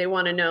decades. They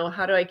want to know,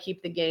 how do I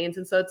keep the gains?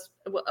 And so it's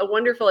a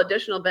wonderful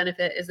additional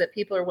benefit is that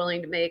people are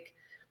willing to make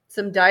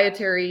some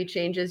dietary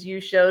changes.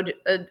 You showed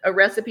a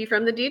recipe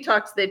from the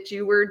detox that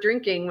you were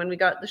drinking when we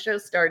got the show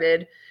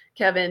started,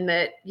 Kevin,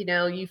 that,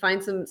 you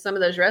find some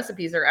of those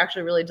recipes are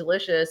actually really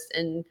delicious,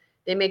 and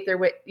they make their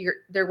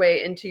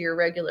way into your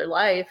regular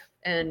life.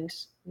 And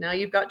now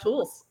you've got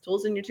tools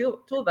in your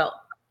tool belt.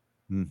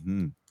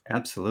 Mm-hmm.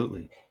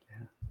 Absolutely.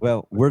 Yeah.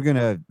 Well, we're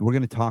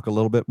gonna talk a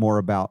little bit more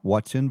about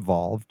what's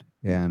involved,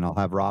 and I'll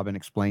have Robyn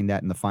explain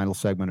that in the final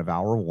segment of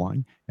hour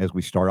 1 as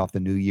we start off the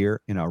new year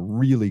in a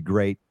really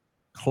great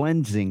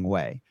cleansing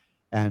way.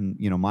 And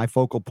my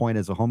focal point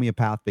as a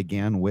homeopath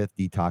began with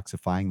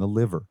detoxifying the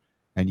liver,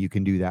 and you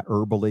can do that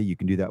herbally, you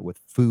can do that with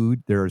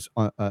food. There's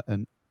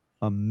an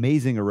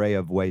amazing array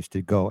of ways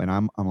to go, and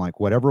I'm like,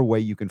 whatever way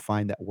you can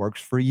find that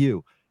works for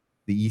you,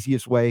 the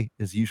easiest way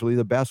is usually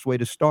the best way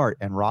to start.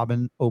 And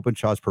Robyn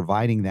Openshaw is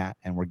providing that,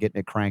 and we're getting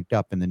it cranked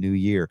up in the new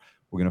year.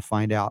 We're going to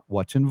find out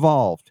what's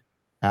involved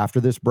after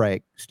this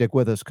break. Stick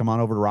with us. Come on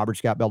over to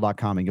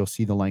robertscottbell.com and you'll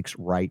see the links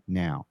right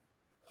now.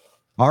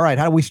 All right.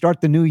 How do we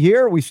start the new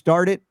year? We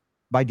start it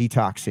by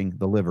detoxing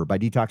the liver, by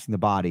detoxing the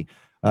body.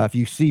 If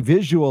you see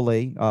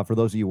visually, for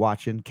those of you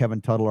watching,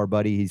 Kevin Tuttle, our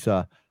buddy, he's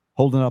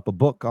holding up a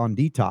book on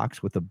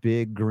detox with a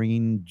big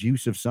green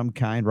juice of some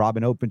kind.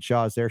 Robyn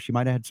Openshaw is there. She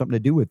might have had something to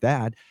do with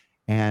that.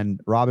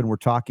 And Robyn, we're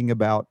talking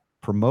about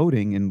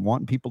promoting and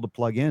wanting people to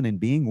plug in and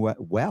being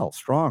well,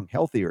 strong,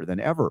 healthier than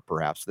ever,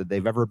 perhaps, that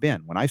they've ever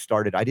been. When I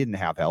started, I didn't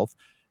have health.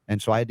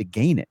 And so I had to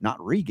gain it, not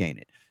regain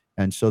it.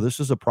 And so this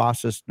is a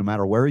process, no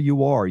matter where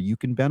you are, you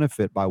can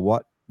benefit by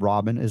what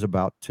Robyn is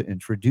about to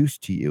introduce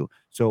to you.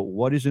 So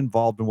what is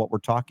involved in what we're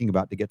talking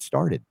about to get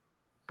started?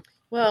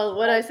 Well,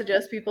 what I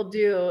suggest people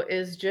do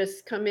is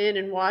just come in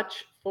and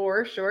watch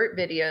 4 short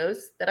videos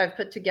that I've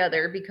put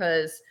together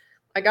because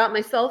I got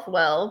myself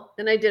well.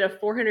 Then I did a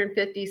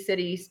 450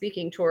 city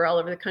speaking tour all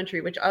over the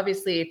country, which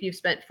obviously if you've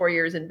spent 4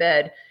 years in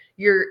bed,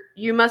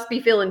 you must be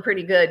feeling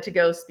pretty good to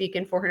go speak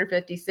in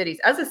 450 cities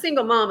as a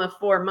single mom of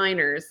 4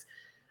 minors.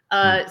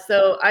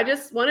 So I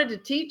just wanted to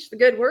teach the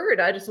good word.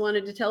 I just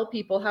wanted to tell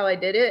people how I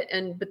did it.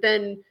 But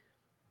then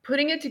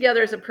putting it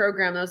together as a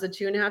program, that was a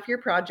 2.5-year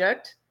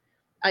project.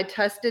 I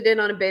tested it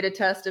on a beta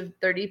test of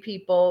 30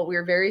 people. We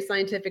were very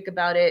scientific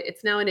about it.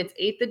 It's now in its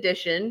 8th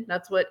edition.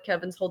 That's what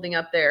Kevin's holding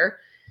up there.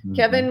 Mm-hmm.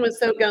 Kevin was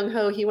so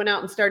gung-ho, he went out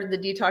and started the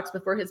detox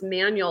before his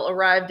manual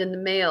arrived in the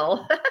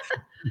mail.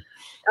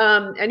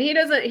 And he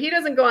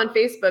doesn't go on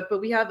Facebook, but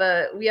we have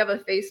a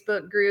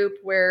Facebook group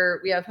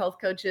where we have health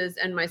coaches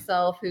and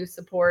myself who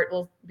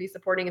will be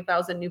supporting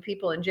 1,000 new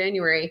people in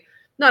January.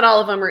 Not all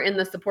of them are in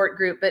the support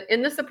group, but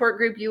in the support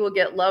group, you will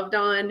get loved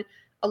on.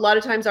 A lot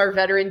of times our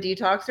veteran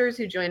detoxers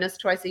who join us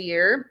twice a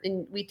year,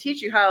 and we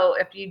teach you how,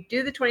 if you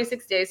do the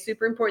 26 days,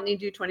 super important you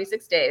do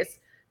 26 days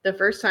the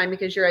first time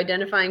because you're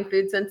identifying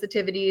food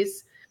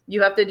sensitivities.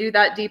 You have to do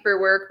that deeper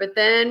work. But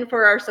then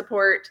for our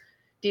supported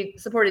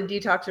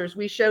detoxers,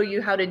 we show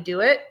you how to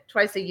do it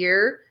twice a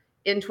year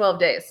in 12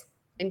 days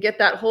and get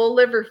that whole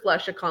liver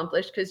flush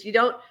accomplished. Because you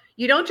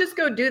don't just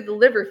go do the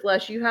liver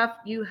flush. You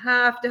have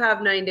to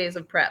have 9 days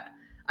of prep.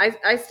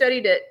 I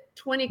studied at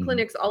 20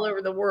 clinics all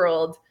over the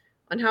world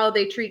on how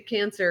they treat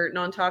cancer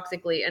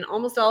non-toxically. And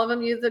almost all of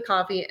them use a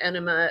coffee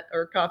enema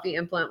or coffee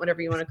implant,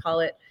 whatever you want to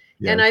call it.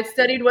 Yes. And I've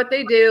studied what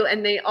they do,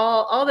 and they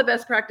all the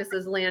best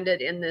practices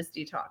landed in this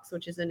detox,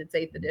 which is in its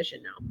 8th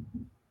edition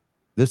now.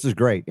 This is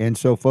great. And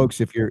so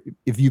folks, if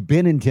you've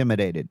been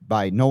intimidated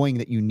by knowing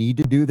that you need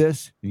to do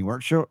this and you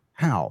weren't sure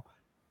how,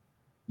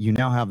 you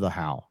now have the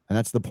how. And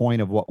that's the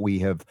point of what we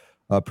have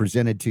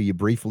presented to you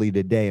briefly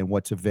today and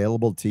what's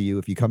available to you.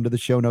 If you come to the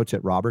show notes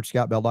at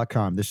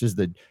robertscottbell.com, this is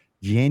the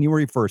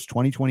January 1st,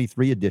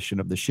 2023 edition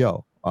of the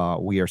show.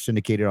 We are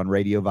syndicated on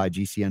radio via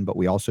GCN, but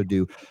we also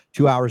do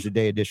 2 hours a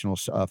day,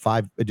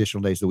 5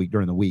 additional days a week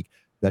during the week.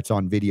 That's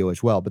on video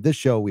as well. But this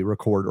show we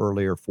record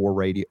earlier for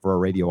our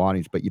radio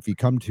audience. But if you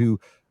come to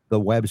the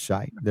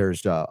website,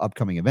 there's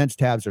upcoming events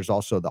tabs. There's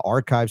also the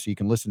archive, so you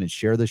can listen and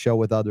share the show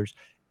with others.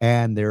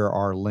 And there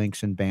are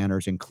links and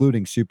banners,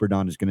 including Super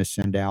Don is going to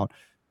send out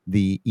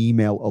the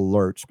email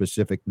alert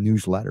specific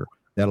newsletter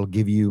that'll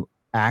give you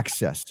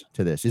access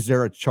to this. Is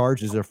there a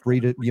charge? Is there free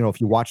to, if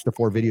you watch the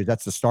 4 videos,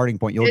 that's the starting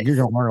point. You're going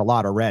to learn a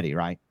lot already,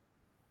 right?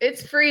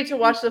 It's free to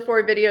watch the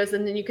 4 videos,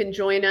 and then you can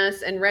join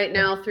us. And right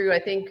now through, I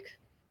think,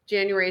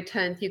 January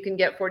 10th, you can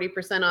get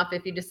 40% off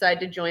if you decide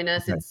to join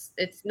us. Okay.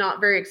 It's not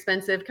very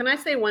expensive. Can I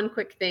say one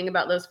quick thing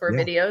about those 4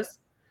 videos?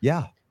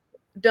 Yeah.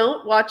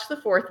 Don't watch the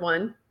 4th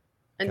one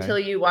until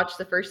you watch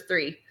the first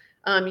 3.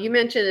 You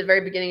mentioned at the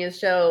very beginning of the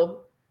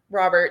show,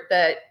 Robert,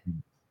 that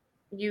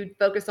you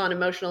focus on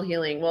emotional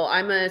healing. Well,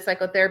 I'm a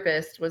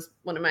psychotherapist, was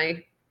one of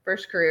my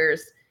first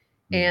careers.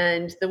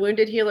 And the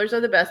wounded healers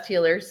are the best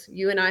healers.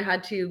 You and I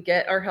had to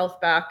get our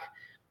health back.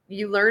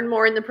 You learn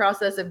more in the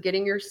process of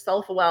getting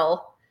yourself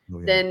well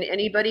than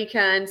anybody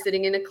can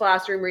sitting in a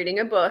classroom reading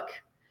a book.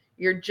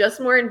 You're just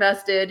more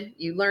invested.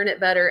 You learn it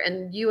better.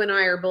 And you and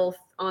I are both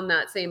on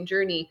that same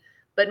journey.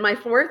 But my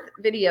 4th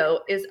video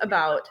is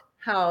about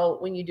how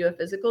when you do a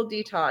physical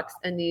detox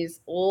and these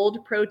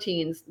old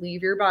proteins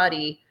leave your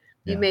body,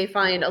 you may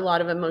find a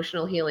lot of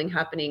emotional healing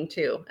happening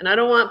too. And I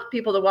don't want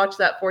people to watch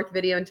that 4th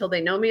video until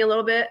they know me a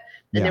little bit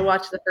and they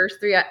watch the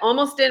first 3. I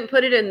almost didn't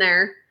put it in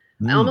there.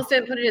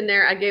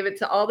 I gave it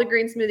to all the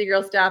Green Smoothie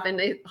Girl staff, and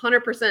they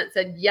 100%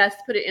 said, yes,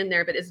 put it in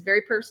there. But it's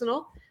very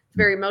personal. It's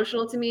very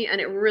emotional to me.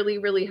 And it really,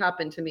 really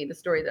happened to me, the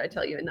story that I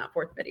tell you in that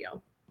 4th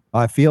video.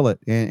 I feel it.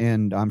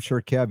 And I'm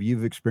sure, Kev,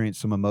 you've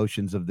experienced some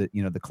emotions of the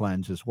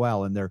cleanse as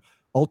well. And they're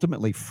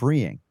ultimately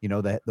freeing,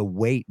 the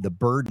weight, the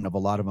burden of a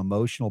lot of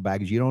emotional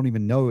baggage. You don't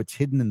even know it's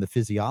hidden in the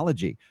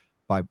physiology.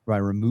 By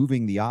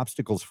removing the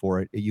obstacles for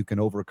it, you can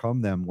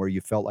overcome them where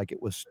you felt like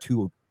it was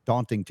too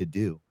daunting to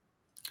do.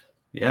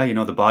 Yeah,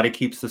 the body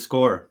keeps the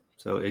score.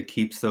 So it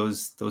keeps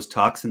those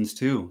toxins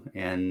too.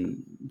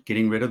 And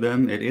getting rid of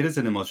them, it is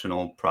an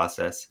emotional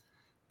process.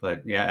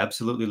 But yeah,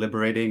 absolutely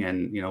liberating.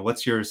 And,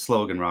 what's your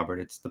slogan, Robert?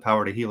 It's the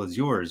power to heal is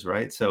yours,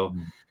 right? So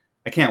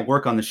I can't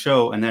work on the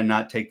show and then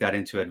not take that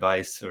into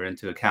advice or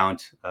into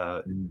account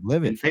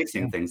in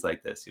facing things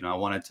like this. I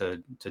wanted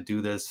to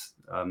do this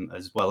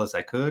as well as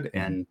I could.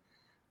 And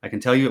I can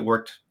tell you it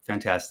worked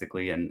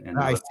fantastically, and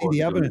I look see forward the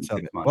to doing evidence in of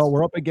 6 it. months. Well,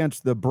 we're up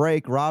against the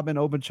break. Robyn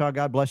Openshaw,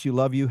 God bless you,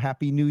 love you.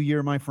 Happy New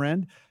Year, my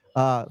friend.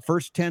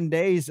 First 10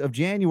 days of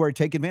January,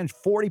 take advantage,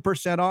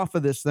 40% off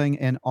of this thing,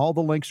 and all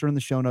the links are in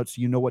the show notes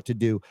so you know what to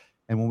do.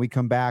 And when we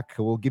come back,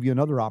 we'll give you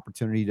another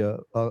opportunity to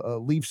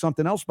leave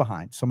something else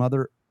behind, some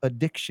other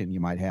addiction you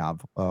might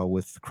have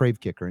with Krave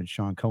Kicker and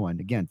Sean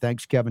Cohen. Again,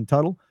 thanks, Kevin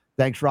Tuttle.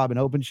 Thanks, Robyn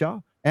Openshaw.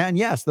 And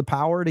yes, the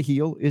power to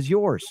heal is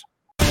yours.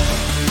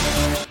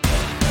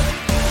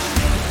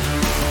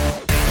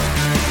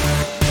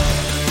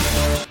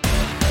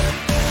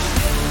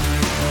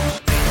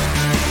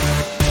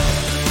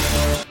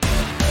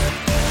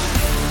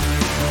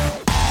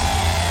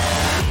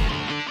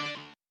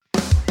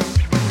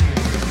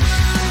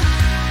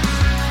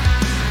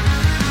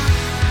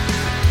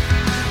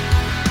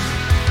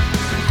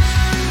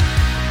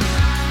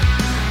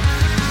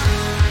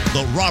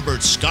 The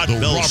Robert Scott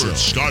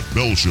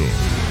Bell Show.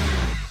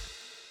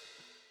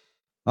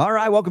 All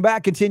right, welcome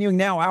back. Continuing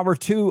now, hour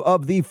 2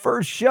 of the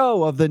first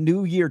show of the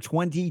new year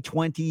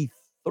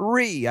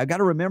 2023. I got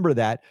to remember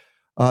that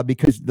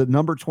because the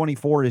number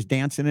 24 is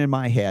dancing in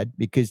my head,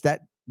 because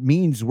that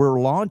means we're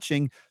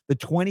launching the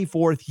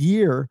 24th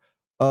year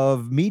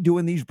of me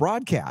doing these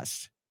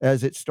broadcasts.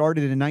 As it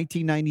started in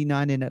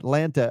 1999 in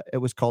Atlanta, it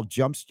was called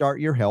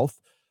Jumpstart Your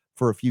Health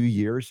for a few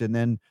years, and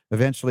then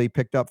eventually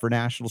picked up for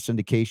national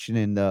syndication.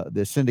 And the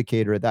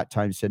syndicator at that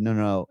time said,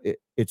 no,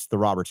 it's the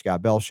Robert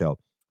Scott Bell Show.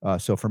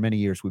 So for many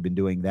years, we've been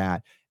doing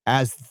that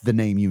as the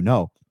name you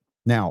know.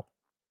 Now,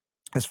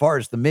 as far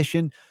as the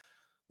mission,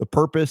 the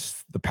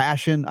purpose, the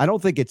passion, I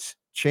don't think it's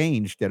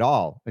changed at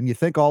all. And you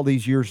think all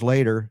these years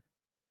later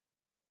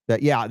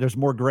that, yeah, there's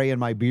more gray in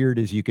my beard.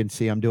 As you can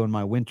see, I'm doing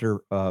my winter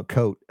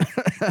coat.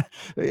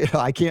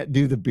 I can't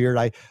do the beard.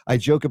 I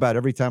joke about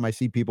every time I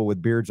see people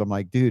with beards, I'm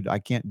like, dude, I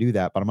can't do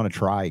that, but I'm going to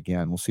try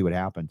again. We'll see what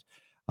happens.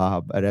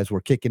 But as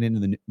we're kicking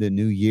into the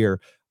new year,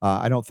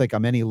 I don't think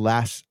I'm any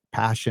less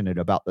passionate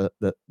about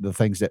the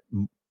things that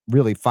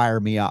really fire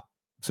me up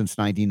since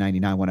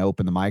 1999 when I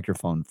opened the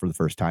microphone for the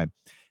first time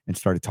and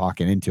started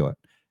talking into it.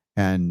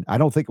 And I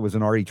don't think it was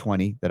an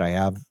RE20 that I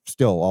have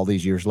still all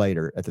these years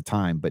later at the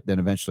time, but then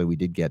eventually we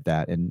did get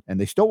that, and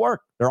they still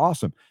work. They're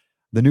awesome.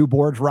 The new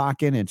board's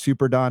rocking, and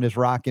Super Don is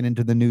rocking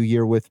into the new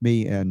year with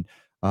me, and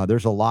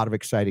there's a lot of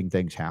exciting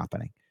things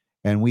happening.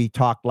 And we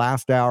talked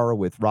last hour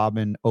with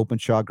Robyn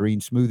Openshaw,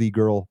 Green Smoothie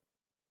Girl,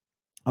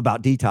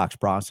 about detox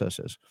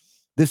processes.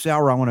 This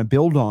hour, I want to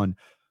build on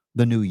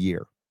the new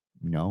year.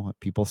 You know,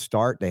 people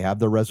start, they have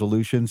their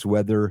resolutions,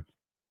 whether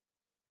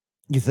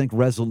you think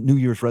New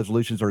Year's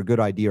resolutions are a good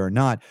idea or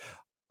not.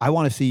 I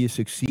want to see you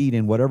succeed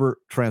in whatever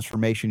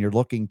transformation you're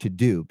looking to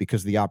do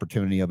because of the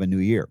opportunity of a new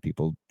year.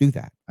 People do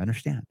that. I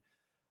understand.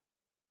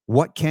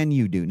 What can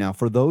you do? Now,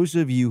 for those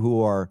of you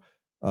who are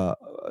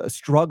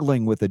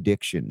struggling with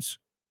addictions,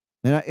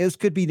 and this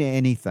could be to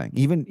anything,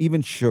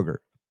 even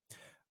sugar.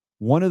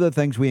 One of the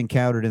things we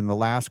encountered in the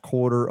last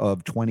quarter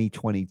of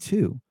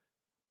 2022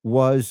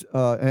 was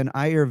an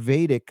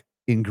Ayurvedic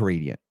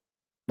ingredient.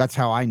 That's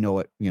how I know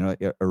it,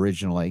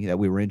 originally, that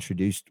we were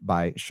introduced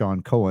by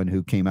Sean Cohen,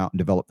 who came out and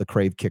developed the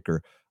Krave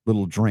Kicker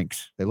little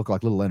drinks. They look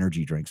like little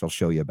energy drinks. I'll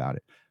show you about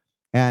it.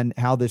 And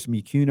how this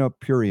Mucuna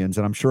Pruriens,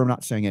 and I'm sure I'm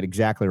not saying it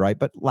exactly right,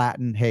 but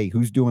Latin, hey,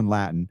 who's doing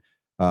Latin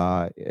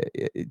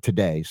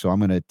today? So I'm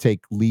going to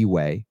take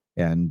leeway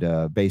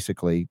and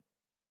basically,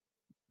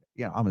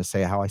 I'm going to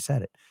say how I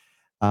said it.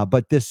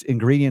 But this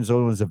ingredient is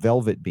known as a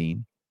velvet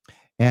bean.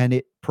 And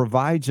it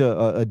provides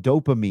a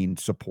dopamine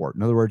support.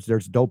 In other words,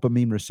 there's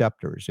dopamine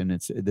receptors, and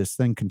this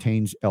thing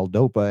contains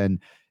L-Dopa, and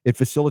it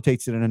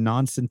facilitates it in a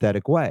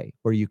non-synthetic way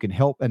where you can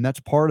help. And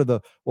that's part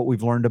of what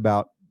we've learned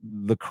about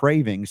the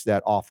cravings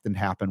that often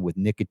happen with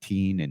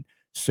nicotine and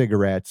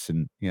cigarettes,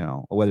 and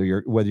whether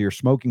you're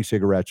smoking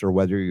cigarettes or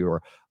whether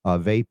you're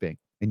vaping,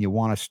 and you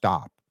want to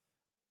stop.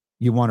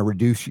 You want to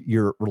reduce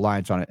your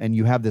reliance on it, and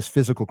you have this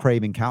physical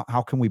craving.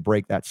 How can we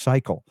break that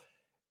cycle?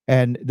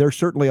 And there's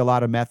certainly a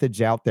lot of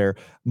methods out there.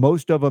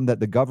 Most of them that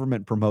the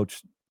government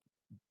promotes,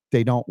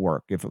 they don't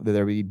work. If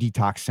there be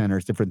detox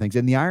centers, different things.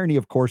 And the irony,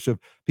 of course, of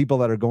people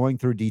that are going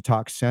through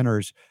detox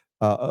centers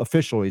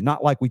officially,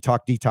 not like we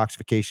talked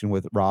detoxification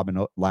with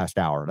Robyn last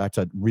hour. That's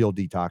a real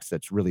detox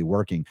that's really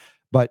working.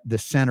 But the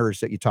centers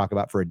that you talk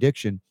about for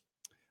addiction,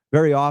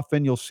 very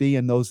often you'll see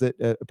in those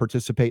that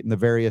participate in the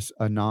various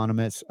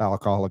anonymous,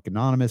 Alcoholic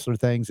Anonymous or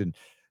things, and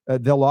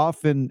they'll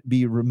often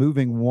be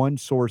removing one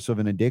source of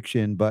an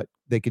addiction, but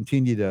they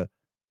continue to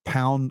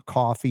pound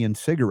coffee and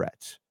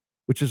cigarettes,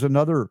 which is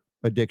another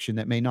addiction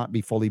that may not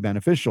be fully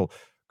beneficial.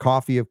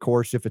 Coffee, of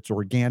course, if it's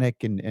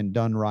organic and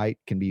done right,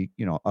 can be,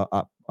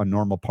 a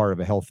normal part of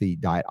a healthy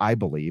diet, I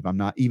believe. I'm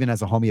not, even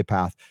as a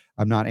homeopath,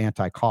 I'm not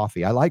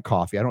anti-coffee. I like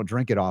coffee. I don't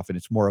drink it often.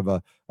 It's more of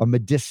a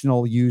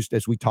medicinal used,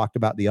 as we talked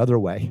about the other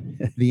way,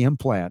 the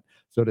implant,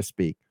 so to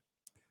speak.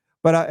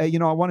 But I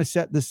want to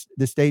set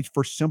the stage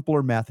for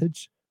simpler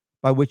methods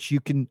by which you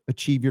can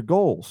achieve your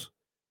goals.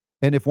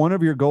 And if one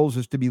of your goals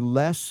is to be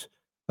less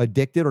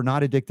addicted or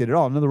not addicted at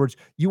all, in other words,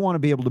 you want to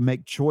be able to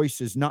make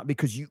choices, not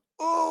because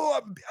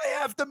I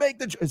have to make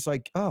the. It's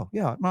like, oh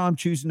yeah, no, I'm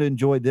choosing to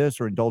enjoy this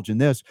or indulge in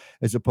this,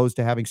 as opposed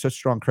to having such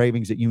strong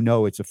cravings that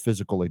it's a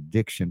physical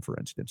addiction, for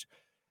instance.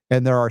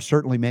 And there are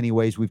certainly many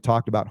ways we've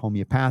talked about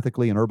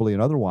homeopathically and herbally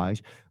and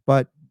otherwise,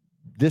 but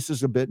this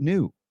is a bit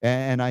new.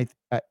 And I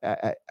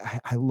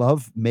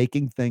love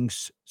making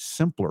things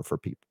simpler for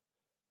people,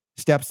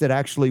 steps that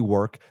actually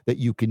work that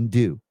you can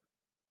do.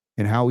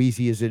 And how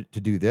easy is it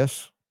to do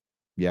this?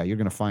 Yeah, you're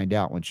going to find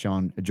out when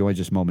Sean joins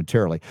us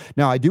momentarily.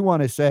 Now, I do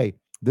want to say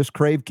this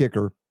Krave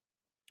Kicker,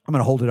 I'm going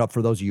to hold it up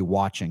for those of you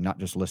watching, not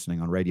just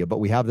listening on radio, but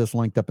we have this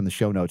linked up in the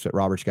show notes at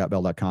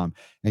robertscottbell.com,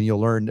 and you'll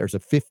learn there's a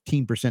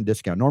 15%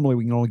 discount. Normally,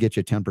 we can only get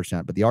you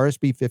 10%, but the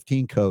RSB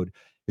 15 code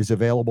is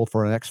available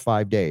for the next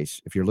 5 days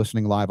if you're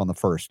listening live on the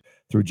 1st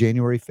through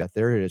January 5th.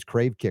 There it is,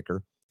 Krave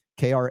Kicker,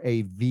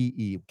 Krave,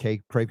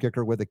 Krave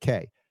Kicker with a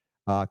K.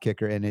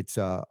 Kicker, and it's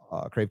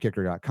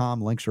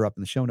kravekicker.com. Links are up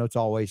in the show notes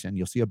always, and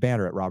you'll see a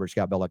banner at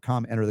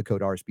robertscottbell.com. Enter the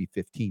code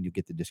RSB15, you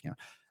get the discount.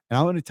 And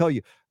I want to tell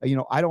you,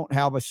 I don't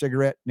have a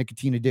cigarette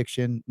nicotine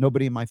addiction.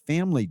 Nobody in my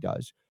family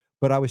does.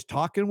 But I was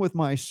talking with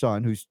my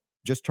son, who's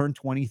just turned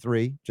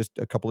 23, just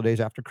a couple of days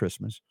after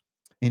Christmas,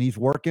 and he's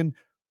working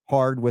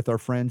hard with our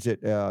friends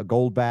at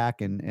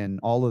Goldback and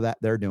all of that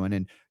they're doing.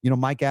 And,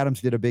 Mike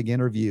Adams did a big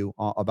interview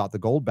about the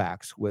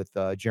Goldbacks with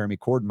Jeremy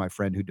Corden, my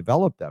friend who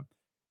developed them.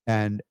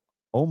 And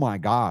oh my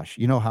gosh,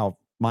 you know how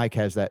Mike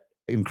has that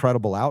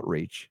incredible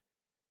outreach.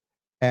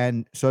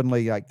 And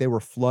suddenly, like, they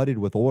were flooded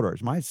with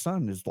orders. My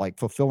son is like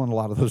fulfilling a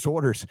lot of those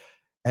orders.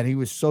 And he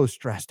was so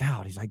stressed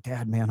out. He's like,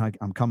 Dad, man,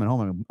 I'm coming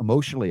home. I'm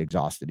emotionally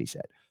exhausted, he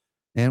said.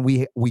 And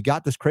we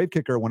got this Krave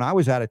Kicker. When I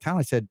was out of town,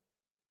 I said,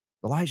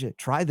 Elijah,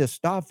 try this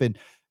stuff and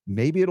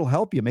maybe it'll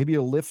help you. Maybe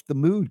it'll lift the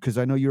mood, because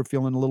I know you're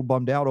feeling a little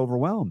bummed out,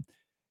 overwhelmed.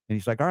 And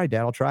he's like, all right,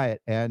 Dad, I'll try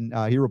it. And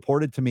he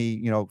reported to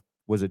me,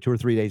 was it 2 or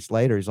 3 days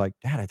later? He's like,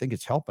 Dad, I think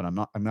it's helping.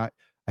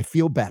 I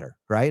feel better,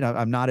 right?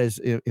 I'm not as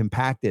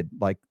impacted,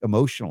 like,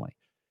 emotionally.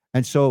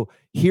 And so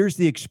here's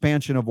the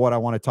expansion of what I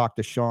want to talk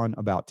to Sean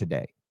about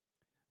today.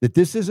 That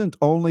this isn't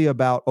only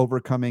about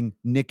overcoming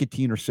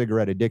nicotine or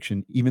cigarette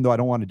addiction, even though I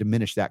don't want to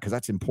diminish that, because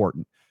that's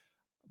important.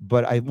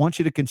 But I want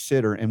you to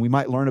consider, and we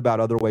might learn about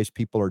other ways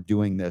people are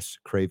doing this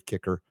Krave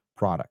Kicker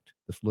product,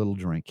 this little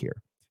drink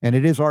here. And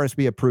it is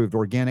RSB approved,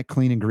 organic,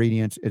 clean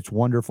ingredients. It's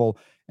wonderful.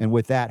 And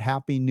with that,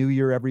 Happy New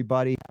Year,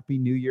 everybody. Happy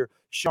New Year.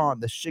 Sean,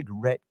 the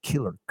cigarette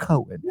killer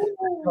Cohen.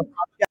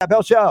 Yeah,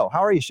 Bell Show.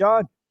 How are you,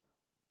 Sean?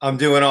 I'm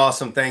doing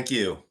awesome. Thank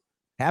you.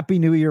 Happy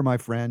New Year, my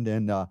friend.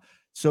 And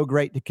so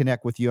great to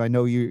connect with you. I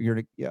know you're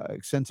an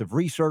extensive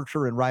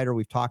researcher and writer.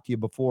 We've talked to you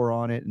before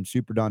on it, and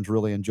Super Don's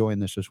really enjoying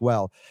this as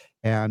well.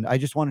 And I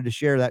just wanted to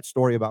share that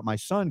story about my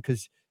son,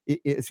 because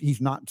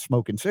he's not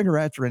smoking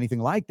cigarettes or anything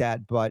like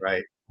that, but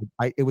right.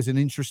 It was an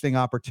interesting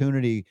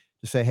opportunity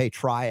to say, hey,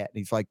 try it. And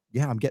he's like,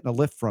 yeah, I'm getting a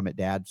lift from it,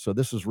 Dad. So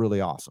this is really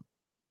awesome.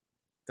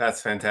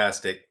 That's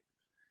fantastic.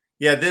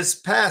 Yeah, this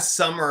past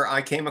summer,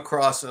 I came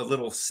across a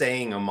little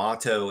saying, a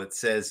motto. It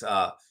says,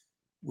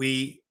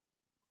 we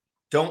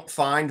don't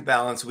find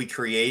balance, we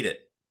create it.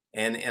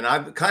 And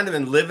I've kind of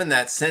been living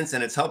that since,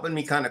 and it's helping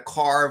me kind of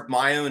carve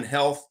my own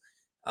health.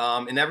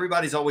 And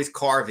everybody's always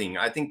carving.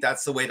 I think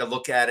that's the way to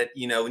look at it.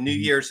 New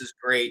Year's is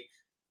great.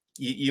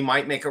 You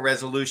might make a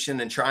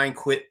resolution and try and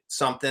quit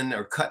something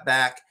or cut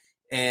back,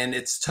 and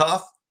it's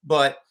tough,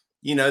 but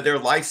there are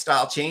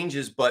lifestyle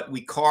changes, but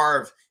we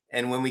carve.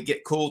 And when we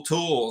get cool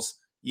tools,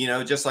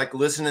 just like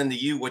listening to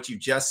you, what you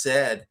just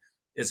said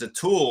is a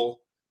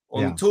tool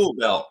on the tool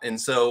belt. And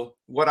so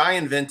what I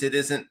invented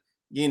isn't,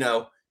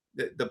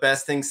 the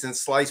best thing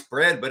since sliced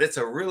bread, but it's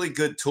a really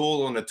good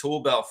tool on the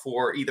tool belt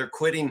for either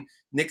quitting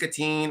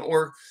nicotine,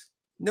 or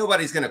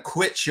nobody's going to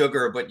quit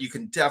sugar, but you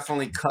can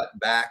definitely cut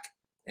back,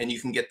 and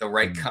you can get the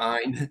right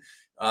kind.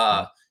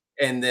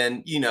 And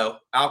then,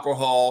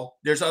 alcohol,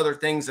 there's other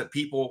things that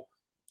people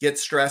get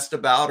stressed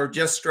about, or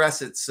just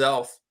stress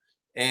itself.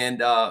 And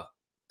the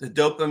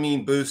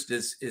dopamine boost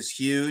is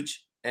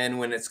huge. And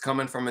when it's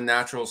coming from a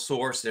natural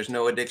source, there's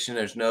no addiction,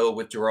 there's no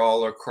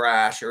withdrawal or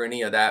crash or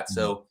any of that.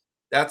 So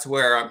that's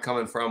where I'm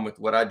coming from with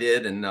what I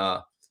did. And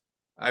I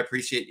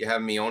appreciate you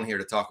having me on here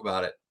to talk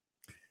about it.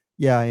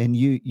 Yeah. And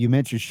you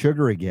mentioned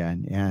sugar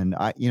again. And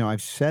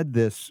I've said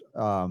this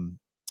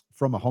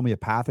from a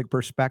homeopathic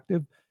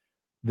perspective,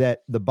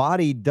 that the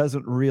body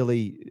doesn't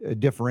really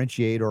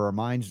differentiate, or our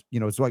minds,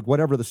 it's like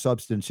whatever the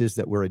substance is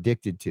that we're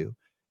addicted to.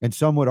 And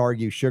some would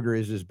argue sugar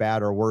is as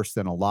bad or worse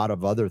than a lot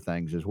of other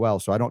things as well.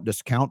 So I don't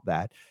discount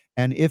that.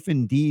 And if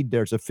indeed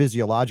there's a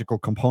physiological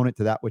component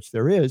to that, which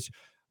there is,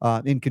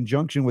 in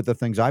conjunction with the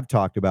things I've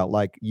talked about,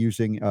 like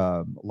using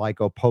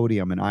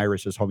lycopodium and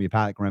iris as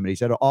homeopathic remedies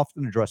that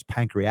often address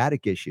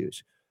pancreatic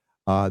issues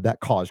that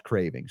cause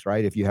cravings,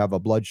 right? If you have a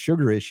blood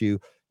sugar issue,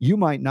 you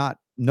might not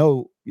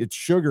know it's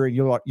sugar, and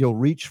you'll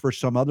reach for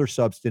some other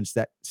substance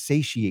that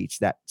satiates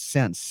that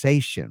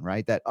sensation,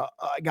 right? That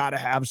I got to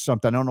have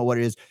something. I don't know what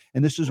it is.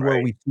 And this is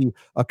where we see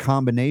a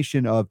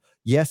combination of,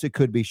 yes, it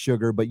could be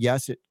sugar, but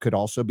yes, it could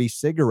also be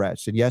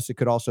cigarettes. And yes, it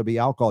could also be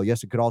alcohol.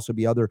 Yes, it could also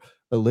be other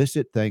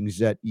illicit things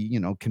that,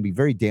 can be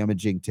very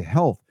damaging to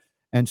health.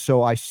 And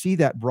so I see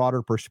that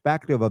broader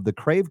perspective of the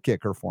Krave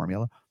Kicker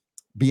formula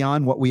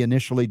beyond what we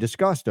initially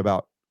discussed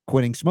about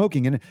quitting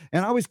smoking. And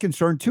I was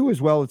concerned too,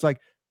 as well. It's like,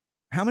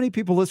 how many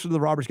people listen to the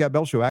Robert Scott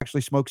Bell Show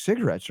actually smoke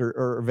cigarettes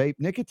or vape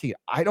nicotine?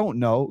 I don't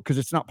know, because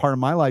it's not part of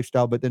my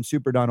lifestyle. But then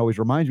Super Don always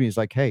reminds me, he's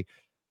like, hey,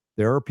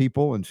 there are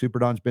people, and Super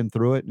Don's been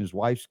through it, and his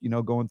wife's,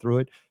 going through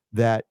it,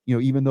 that,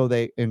 even though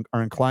they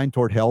are inclined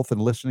toward health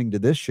and listening to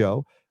this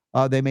show,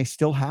 they may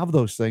still have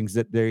those things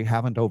that they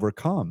haven't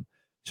overcome.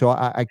 So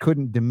I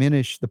couldn't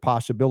diminish the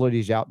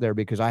possibilities out there,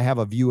 because I have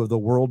a view of the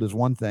world as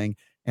one thing,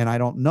 and I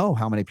don't know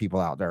how many people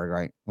out there are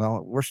like,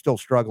 well, we're still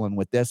struggling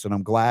with this. And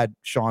I'm glad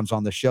Sean's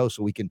on the show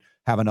so we can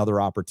have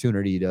another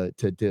opportunity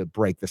to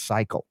break the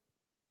cycle.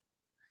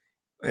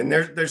 And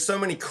there's so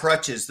many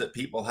crutches that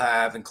people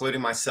have,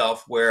 including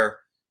myself, where,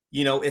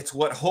 it's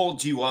what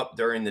holds you up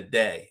during the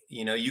day.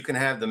 You can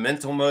have the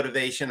mental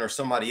motivation, or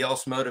somebody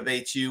else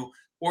motivates you,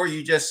 or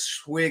you just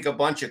swig a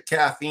bunch of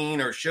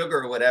caffeine or sugar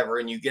or whatever,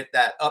 and you get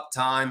that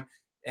uptime,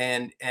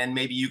 and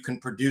maybe you can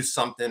produce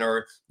something,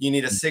 or you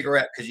need a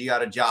cigarette because you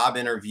got a job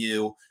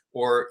interview,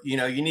 or,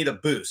 you need a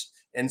boost.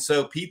 And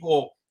so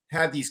people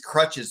have these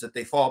crutches that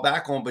they fall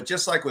back on. But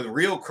just like with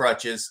real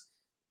crutches,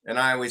 and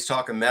I always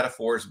talk in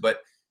metaphors, but,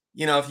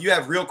 if you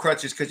have real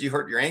crutches because you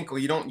hurt your ankle,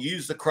 you don't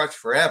use the crutch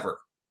forever.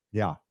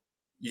 Yeah.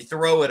 You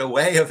throw it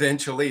away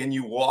eventually, and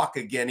you walk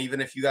again,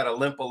 even if you got to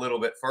limp a little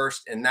bit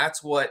first. And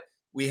that's what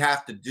we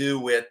have to do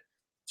with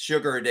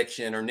sugar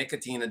addiction or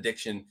nicotine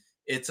addiction.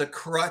 It's a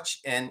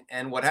crutch. And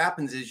what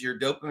happens is your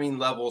dopamine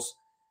levels,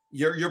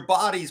 your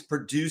body's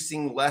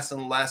producing less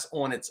and less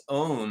on its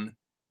own,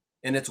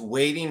 and it's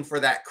waiting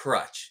for that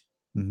crutch.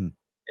 Mm-hmm.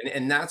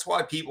 And that's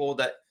why people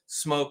that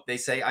smoke, they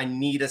say, I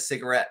need a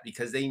cigarette,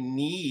 because they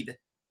need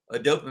a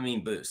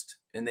dopamine boost,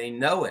 and they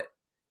know it.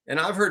 And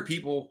I've heard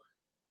people,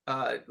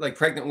 like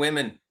pregnant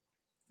women,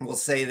 will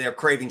say they're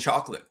craving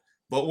chocolate.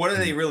 But what are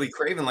they really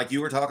craving? Like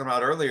you were talking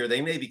about earlier,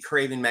 they may be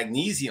craving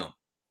magnesium.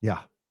 Yeah.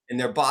 And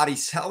their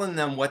body's telling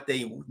them what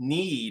they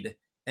need.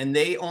 And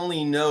they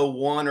only know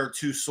one or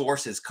two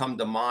sources come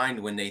to mind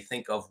when they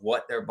think of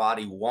what their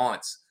body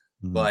wants.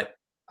 Mm-hmm. But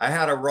I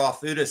had a raw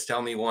foodist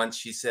tell me once,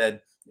 she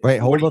said, wait,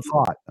 hold the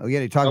thought.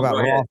 Again, you talk about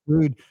raw ahead.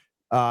 Food,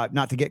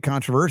 not to get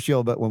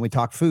controversial, but when we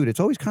talk food,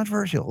 it's always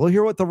controversial. We'll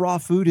hear what the raw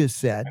foodist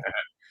said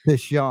to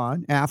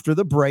Sean after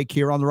the break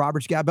here on the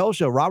Robert Scott Bell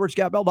Show.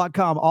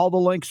 RobertScottBell.com. All the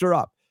links are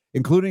up,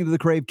 including the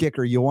Krave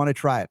Kicker. You want to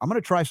try it. I'm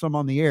going to try some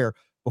on the air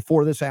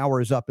before this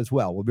hour is up as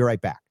well. We'll be right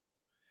back.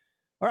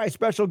 All right,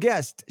 special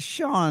guest,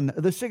 Sean,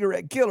 the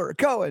cigarette killer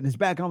Cohen, is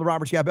back on the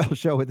Robert Scott Bell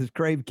Show with his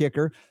Krave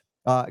Kicker.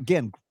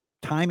 Again,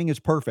 timing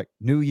is perfect.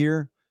 New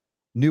year,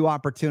 new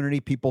opportunity.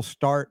 People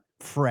start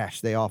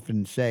fresh, they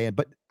often say.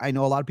 But I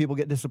know a lot of people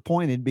get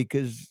disappointed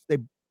because they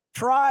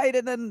tried,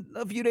 and then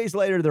a few days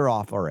later, they're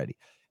off already.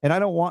 And I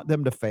don't want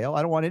them to fail.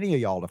 I don't want any of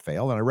y'all to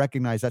fail. And I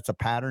recognize that's a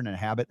pattern and a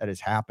habit that has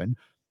happened.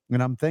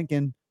 And I'm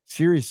thinking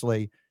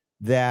seriously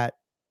that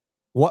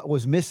what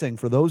was missing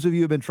for those of you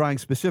who have been trying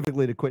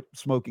specifically to quit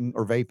smoking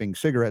or vaping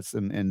cigarettes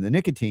and the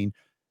nicotine,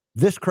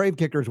 this Krave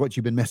Kicker is what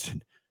you've been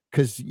missing.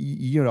 Because,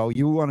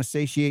 you want to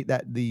satiate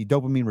the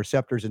dopamine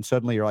receptors, and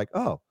suddenly you're like,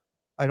 oh,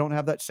 I don't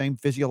have that same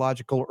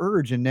physiological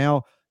urge. And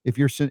now if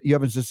you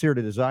have a sincere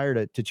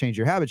desire to change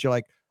your habits, you're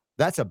like,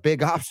 that's a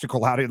big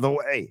obstacle out of the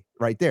way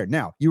right there.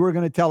 Now, you were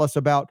going to tell us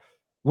about,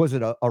 was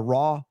it a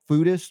raw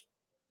foodist?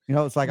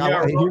 It's like,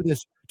 I hear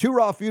this, 2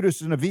 raw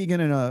foodists and a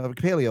vegan and a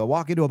paleo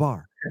walk into a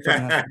bar.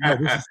 No,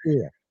 this is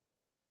clear.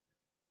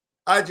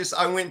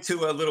 I went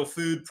to a little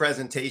food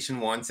presentation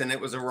once, and it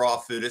was a raw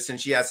foodist,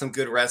 and she had some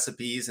good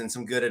recipes and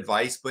some good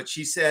advice, but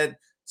she said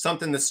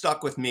something that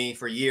stuck with me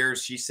for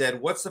years. She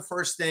said, what's the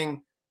first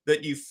thing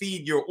that you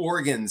feed your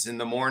organs in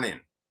the morning?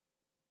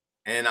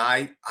 And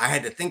I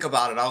had to think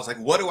about it. I was like,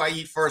 what do I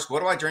eat first?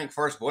 What do I drink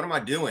first? What am I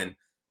doing?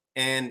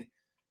 And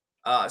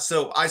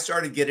so I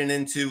started getting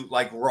into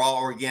like raw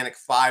organic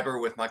fiber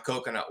with my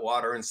coconut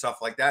water and stuff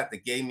like that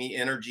gave me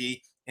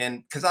energy.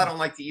 And because I don't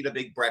like to eat a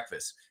big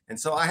breakfast. And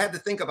so I had to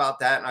think about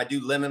that. And I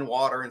do lemon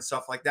water and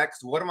stuff like that.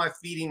 Because what am I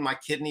feeding my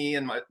kidney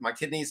and my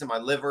kidneys and my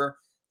liver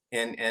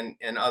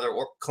and other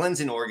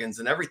cleansing organs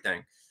and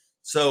everything?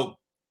 So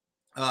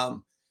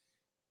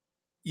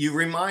you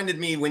reminded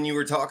me when you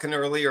were talking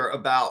earlier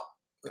about,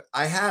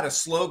 I had a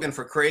slogan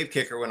for Krave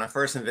Kicker when I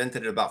first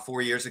invented it about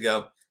 4 years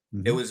ago.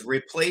 Mm-hmm. It was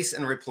replace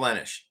and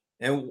replenish.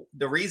 And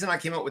the reason I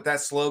came up with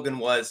that slogan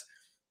was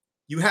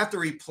you have to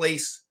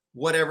replace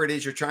whatever it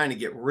is you're trying to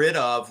get rid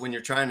of when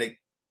you're trying to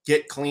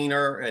get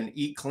cleaner and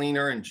eat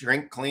cleaner and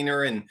drink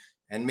cleaner.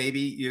 And maybe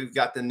you've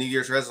got the New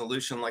Year's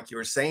resolution, like you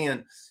were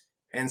saying.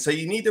 And so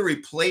you need to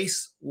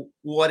replace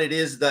what it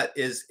is that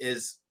is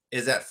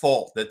at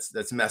fault,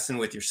 that's messing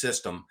with your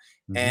system.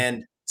 Mm-hmm.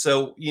 And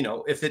so,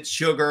 if it's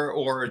sugar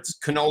or it's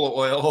canola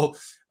oil,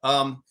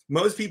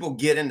 most people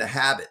get into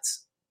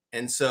habits.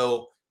 And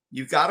so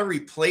you've got to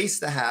replace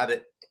the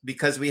habit,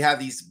 because we have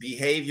these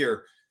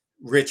behavior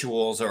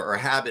rituals or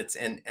habits.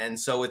 And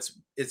so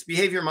it's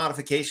behavior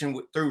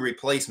modification through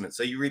replacement.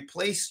 So you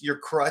replace your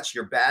crutch,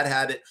 your bad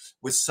habit,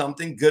 with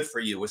something good for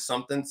you, with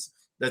something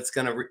that's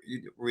going to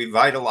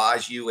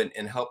revitalize you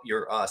and help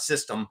your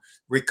system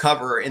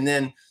recover, and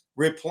then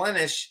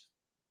replenish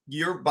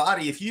your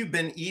body. If you've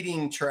been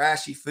eating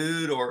trashy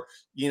food, or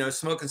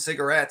smoking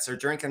cigarettes, or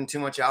drinking too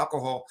much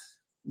alcohol,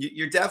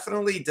 you're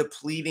definitely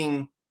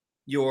depleting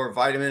your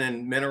vitamin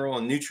and mineral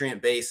and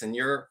nutrient base. And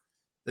you're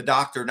the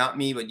doctor, not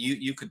me, but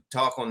you could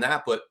talk on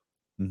that. But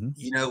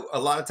a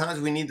lot of times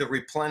we need to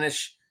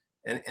replenish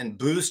and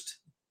boost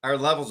our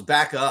levels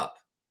back up.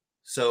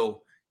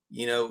 So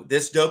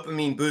this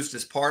dopamine boost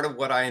is part of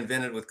what I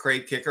invented with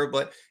Krave Kicker,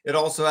 but it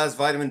also has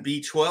vitamin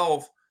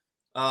B12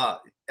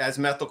 as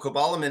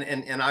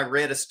methylcobalamin. And I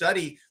read a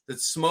study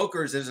that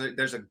smokers,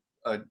 there's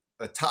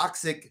a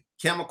toxic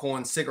chemical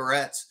in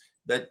cigarettes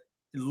that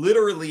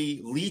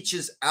literally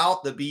leaches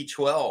out the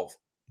B12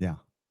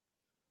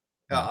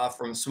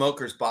 from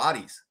smokers'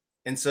 bodies.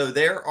 And so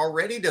they're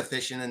already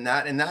deficient in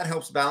that, and that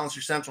helps balance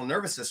your central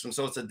nervous system.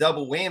 So it's a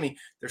double whammy.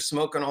 They're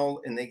smoking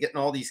and they're getting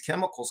all these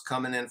chemicals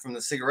coming in from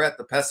the cigarette,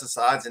 the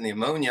pesticides and the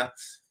ammonia.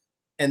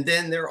 And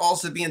then they're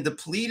also being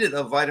depleted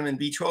of vitamin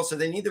B12. So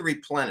they need to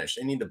replenish.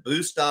 They need to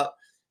boost up,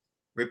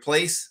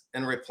 replace,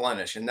 and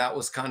replenish. And that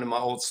was kind of my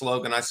old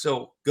slogan. I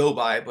still go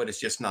by it, but it's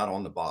just not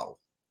on the bottle.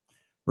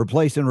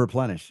 Replace and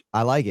replenish.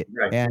 I like it.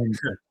 Right.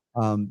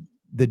 And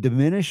the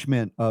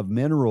diminishment of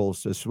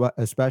minerals,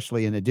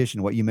 especially in addition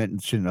to what you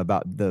mentioned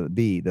about the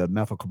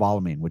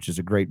methylcobalamin, which is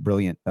a great,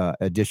 brilliant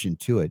addition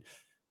to it,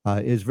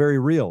 is very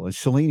real. And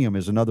selenium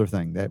is another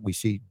thing that we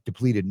see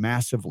depleted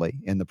massively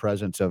in the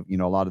presence of, a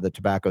lot of the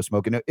tobacco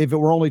smoking. If it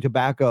were only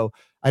tobacco,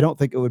 I don't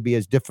think it would be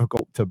as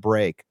difficult to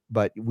break.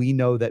 But we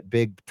know that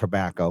big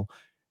tobacco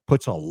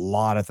puts a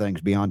lot of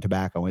things beyond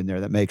tobacco in there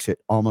that makes it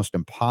almost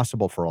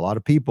impossible for a lot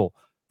of people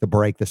to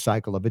break the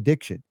cycle of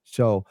addiction.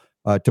 So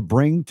to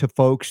bring to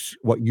folks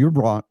what you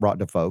brought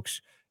to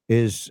folks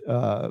is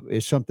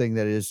something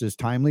that is as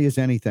timely as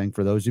anything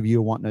for those of you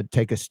who want to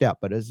take a step.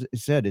 But as I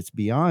said, it's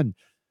beyond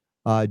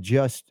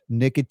just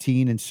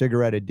nicotine and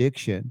cigarette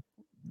addiction.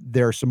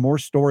 There are some more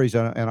stories,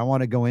 and I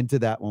want to go into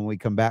that when we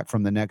come back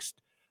from the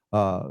next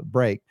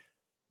break.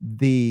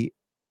 The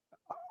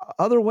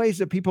other ways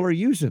that people are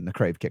using the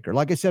Krave Kicker,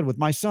 like I said, with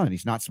my son,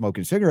 he's not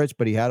smoking cigarettes,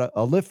 but he had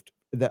a lift,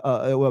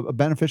 a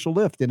beneficial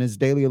lift in his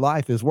daily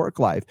life, his work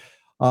life.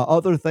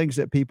 Other things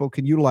that people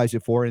can utilize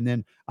it for. And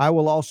then I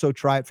will also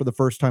try it for the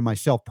first time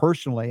myself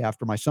personally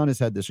after my son has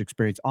had this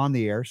experience on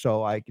the air,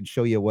 so I can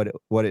show you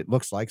what it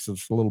looks like. So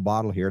it's a little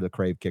bottle here, the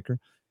Krave Kicker,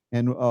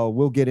 and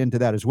we'll get into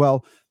that as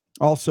well.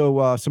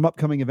 Also, some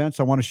upcoming events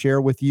I want to share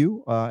with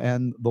you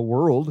and the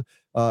world.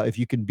 If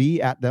you can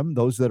be at them,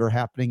 those that are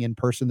happening in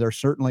person, there are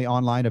certainly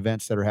online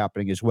events that are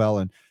happening as well.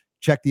 And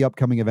check the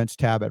upcoming events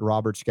tab at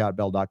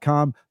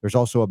robertscottbell.com. There's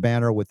also a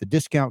banner with the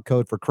discount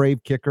code for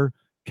Krave Kicker,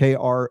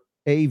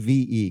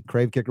 KRAVE,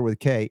 Krave Kicker with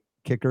K,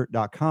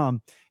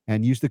 kicker.com,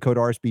 and use the code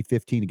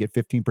RSB15 to get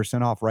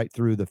 15% off right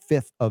through the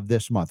 5th of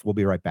this month. We'll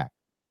be right back.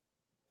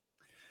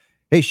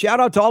 Hey, shout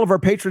out to all of our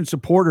patron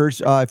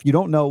supporters. If you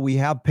don't know, we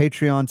have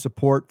Patreon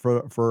support for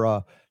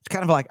it's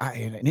kind of like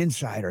an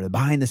insider, the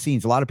behind the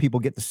scenes. A lot of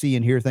people get to see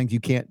and hear things you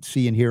can't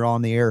see and hear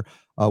on the air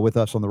with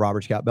us on the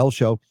Robert Scott Bell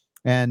Show.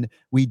 And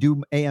we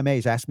do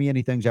AMAs, Ask Me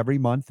Anythings, every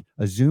month,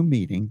 a Zoom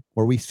meeting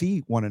where we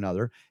see one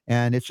another.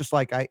 And it's just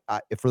like, I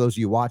for those of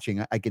you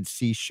watching, I can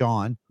see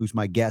Sean, who's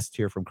my guest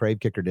here from Krave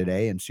Kicker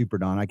today, and Super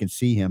Don. I can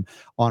see him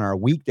on our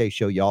weekday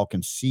show. Y'all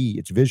can see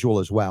it's visual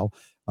as well.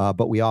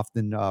 But we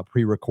often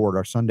pre-record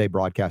our Sunday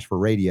broadcast for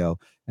radio.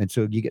 And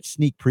so you get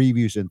sneak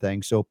previews and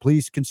things. So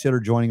please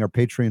consider joining our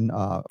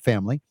Patreon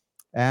family.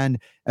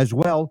 And as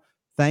well,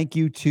 thank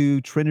you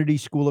to Trinity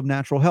School of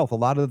Natural Health. A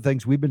lot of the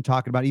things we've been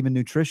talking about, even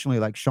nutritionally,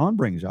 like Sean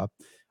brings up,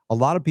 a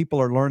lot of people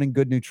are learning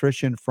good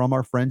nutrition from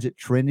our friends at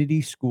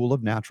Trinity School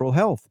of Natural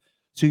Health.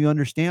 So you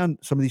understand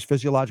some of these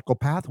physiological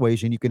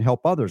pathways and you can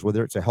help others,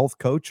 whether it's a health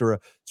coach or a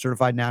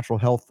certified natural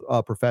health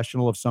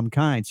professional of some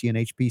kind,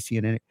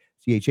 CNHP,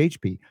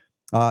 CHHP.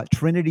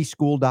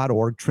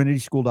 TrinitySchool.org,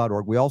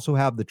 TrinitySchool.org. We also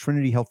have the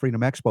Trinity Health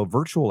Freedom Expo,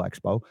 virtual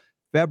expo,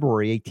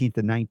 February 18th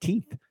and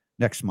 19th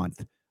next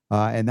month.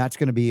 And that's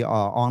going to be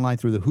online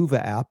through the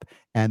Hoova app.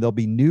 And there'll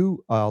be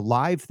new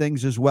live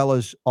things as well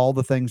as all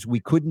the things we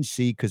couldn't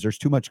see because there's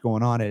too much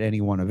going on at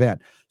any one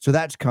event. So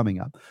that's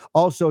coming up.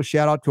 Also,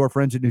 shout out to our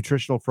friends at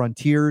Nutritional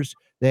Frontiers.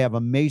 They have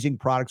amazing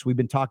products. We've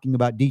been talking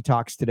about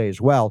detox today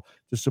as well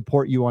to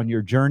support you on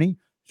your journey.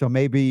 So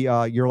maybe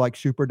you're like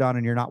Super Don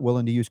and you're not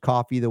willing to use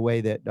coffee the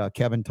way that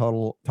Kevin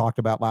Tuttle talked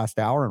about last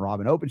hour and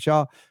Robyn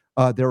Openshaw.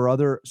 There are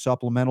other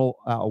supplemental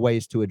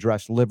ways to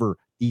address liver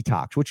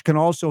detox, which can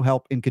also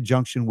help in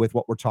conjunction with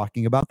what we're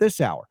talking about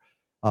this hour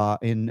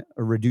in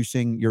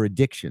reducing your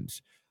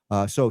addictions.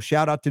 So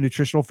shout out to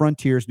Nutritional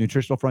Frontiers,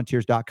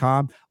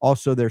 nutritionalfrontiers.com.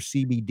 Also their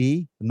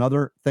CBD,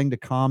 another thing to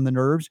calm the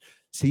nerves,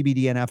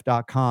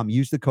 cbdnf.com.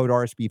 Use the code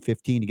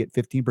RSB15 to get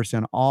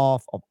 15%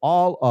 off of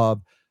all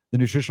of the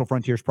Nutritional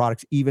Frontiers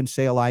products, even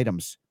sale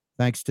items.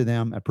 Thanks to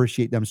them. I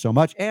appreciate them so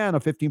much. And a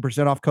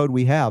 15% off code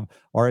we have,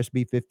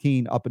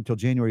 RSB15, up until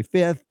January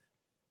 5th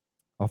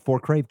for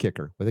Krave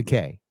Kicker with a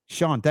K.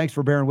 Sean, thanks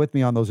for bearing with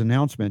me on those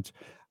announcements.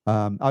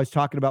 I was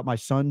talking about my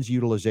son's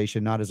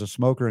utilization, not as a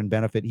smoker, and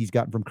benefit he's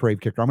gotten from Krave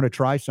Kicker. I'm going to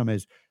try some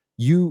as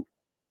you,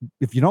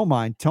 if you don't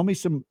mind, tell me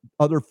some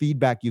other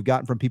feedback you've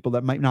gotten from people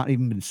that might not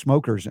even been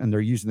smokers and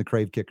they're using the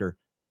Krave Kicker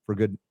for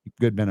good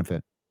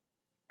benefit.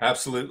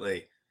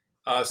 Absolutely.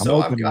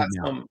 So I've got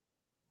some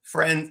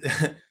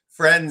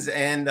friends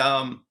and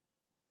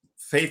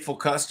faithful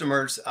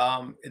customers.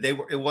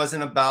 It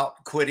wasn't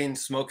about quitting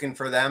smoking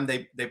for them.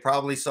 They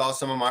probably saw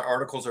some of my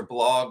articles or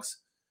blogs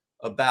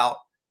about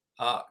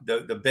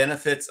the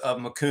benefits of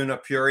Mucuna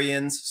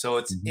Pruriens. So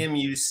it's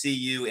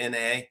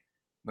Mucuna,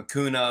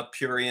 Mucuna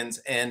Pruriens,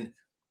 and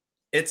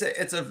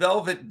it's a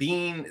velvet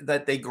bean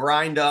that they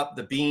grind up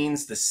the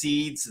beans, the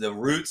seeds, the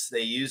roots.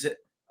 They use it,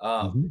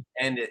 and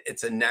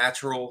it's a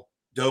natural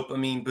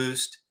dopamine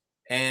boost.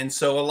 And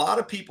so a lot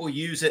of people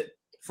use it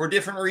for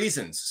different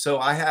reasons. So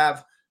I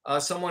have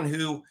someone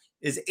who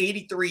is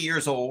 83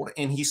 years old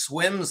and he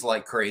swims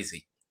like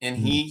crazy, and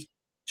he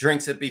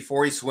drinks it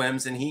before he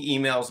swims, and he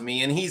emails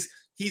me, and he's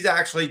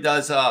actually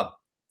does a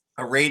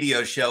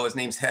radio show. His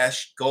name's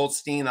Hesh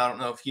Goldstein. I don't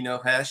know if you know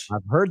Hesh.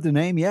 I've heard the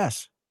name.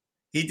 Yes.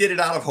 He did it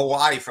out of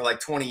Hawaii for like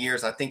 20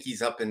 years. I think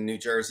he's up in New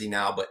Jersey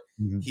now, but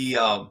he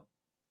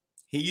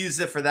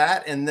used it for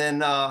that. And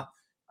then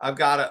I've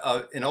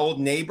got an old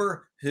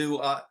neighbor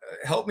who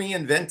helped me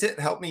invent it,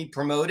 helped me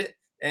promote it.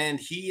 And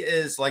he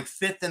is like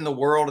 5th in the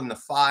world in the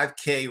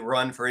 5K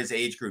run for his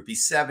age group.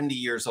 He's 70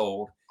 years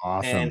old.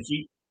 Awesome. And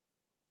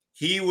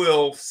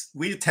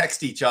we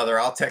text each other.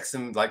 I'll text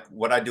him like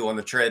what I do on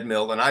the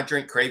treadmill. And I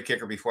drink Krave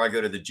Kicker before I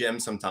go to the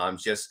gym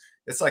sometimes.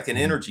 It's like an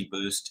energy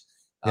boost.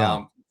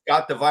 Yeah.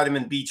 Got the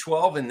vitamin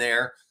B12 in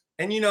there.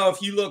 And,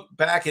 if you look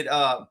back at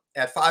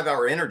 5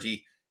 Hour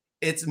Energy,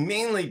 it's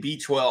mainly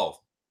B12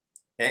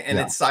 and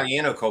it's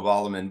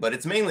cyanocobalamin, but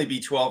it's mainly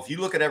B12. If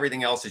you look at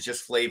everything else, it's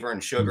just flavor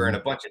and sugar and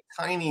a bunch of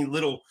tiny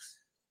little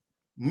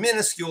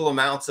minuscule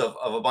amounts of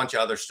a bunch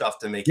of other stuff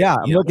to make it.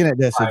 I'm looking at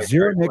this. It's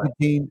 0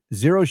 nicotine,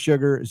 0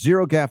 sugar,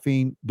 0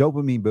 caffeine,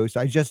 dopamine boost.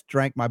 I just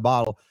drank my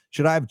bottle.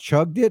 Should I have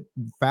chugged it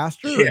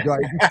faster? Or do I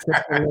just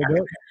sip a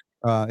little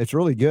bit? It's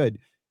really good.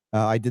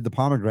 I did the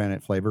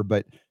pomegranate flavor,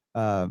 but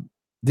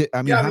they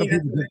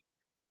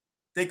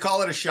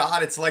call it a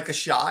shot. It's like a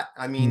shot.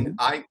 I mean,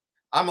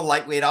 I'm a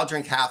lightweight. I'll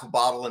drink half a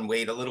bottle and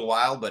wait a little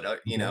while, but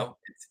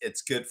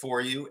it's good for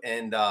you.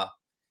 And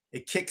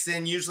it kicks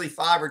in usually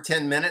 5 or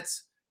 10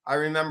 minutes. I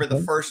remember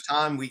the first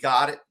time we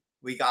got it,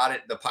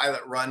 the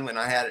pilot run when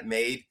I had it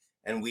made,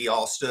 and we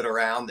all stood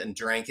around and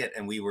drank it,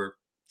 and we were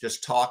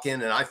just talking,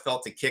 and I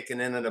felt it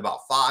kicking in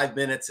about 5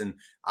 minutes, and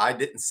I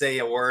didn't say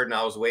a word, and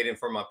I was waiting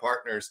for my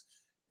partners.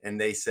 And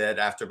they said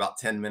after about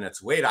 10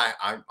 minutes, wait,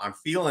 I'm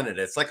feeling it.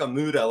 It's like a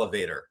mood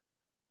elevator.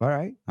 All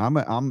right.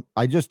 I'm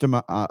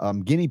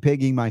guinea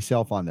pigging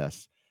myself on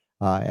this.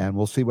 And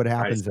we'll see what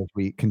happens as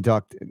we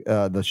conduct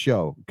the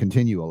show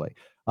continually.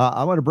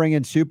 I want to bring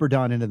in Super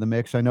Don into the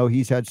mix. I know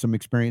he's had some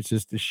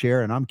experiences to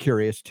share, and I'm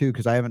curious too,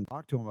 because I haven't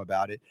talked to him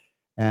about it.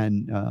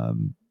 And,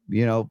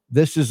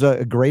 this is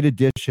a great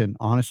addition,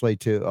 honestly,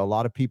 to a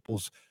lot of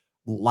people's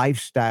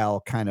lifestyle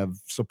kind of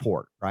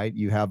support, right?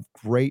 You have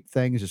great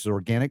things. It's an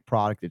organic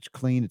product. It's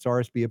clean. It's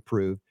RSB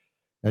approved.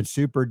 And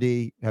Super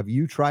D, have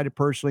you tried it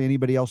personally?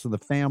 Anybody else in the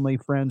family,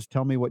 friends?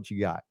 Tell me what you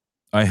got.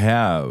 I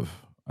have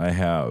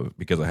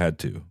because I had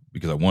to,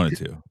 because I wanted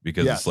to,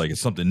 because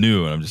it's something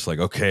new, and I'm just like,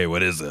 okay,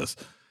 what is this?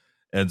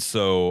 And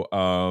so,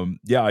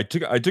 I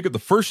took it the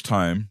first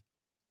time,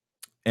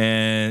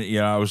 and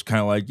I was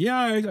kind of like,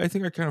 I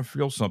think I kind of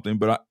feel something,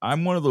 but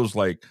I'm one of those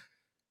like,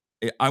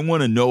 I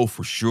want to know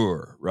for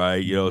sure,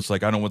 right? It's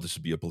like, I don't want this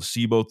to be a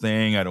placebo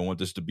thing. I don't want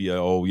this to be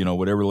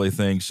whatever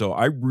thing. So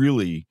I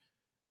really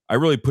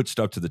put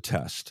stuff to the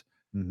test.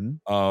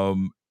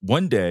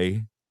 One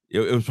day, it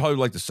was probably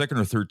like the second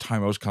or third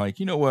time I was kind of like,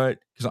 you know what?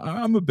 Because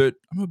I'm a bit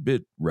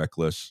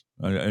reckless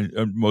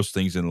on most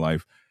things in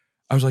life.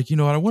 I was like,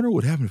 I wonder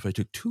what happened if I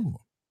took 2 of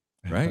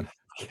them, right?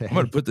 Okay. I'm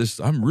going to put this,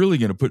 I'm really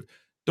going to put,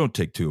 don't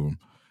take 2 of them.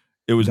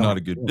 It was not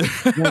a good.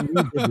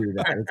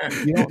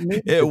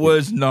 It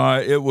was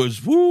not. It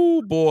was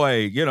woo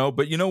boy,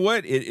 But you know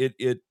what?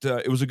 It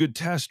was a good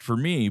test for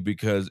me,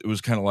 because it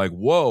was kind of like,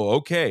 whoa,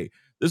 okay,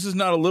 this is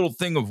not a little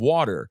thing of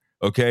water.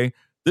 Okay,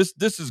 this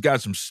has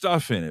got some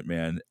stuff in it,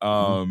 man.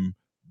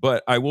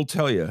 But I will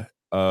tell you,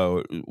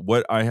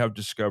 what I have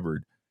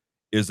discovered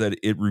is that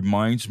it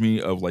reminds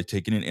me of like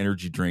taking an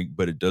energy drink,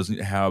 but it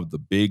doesn't have the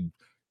big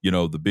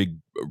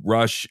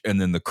rush and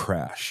then the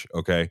crash.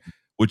 Okay.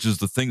 Which is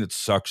the thing that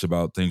sucks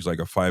about things like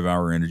a 5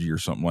 Hour Energy or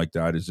something like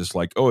that. Is just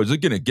like, oh, is it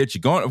going to get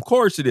you going? Of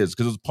course it is,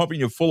 because it's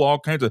pumping you full of all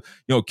kinds of,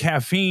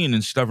 caffeine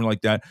and stuff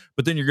like that.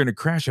 But then you're going to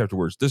crash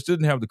afterwards. This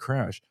didn't have the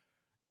crash.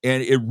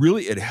 And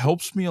it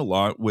helps me a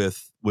lot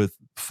with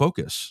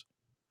focus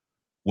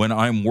when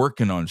I'm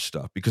working on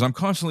stuff, because I'm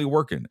constantly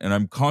working and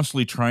I'm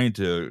constantly trying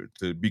to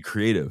be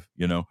creative,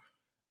 and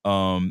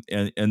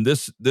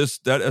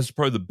that is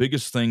probably the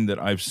biggest thing that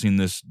I've seen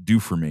this do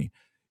for me,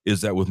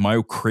 is that with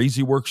my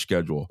crazy work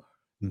schedule,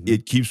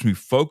 it keeps me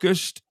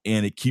focused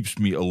and it keeps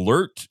me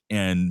alert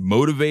and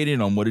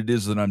motivated on what it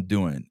is that I'm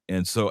doing.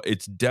 And so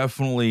it's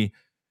definitely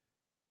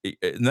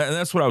and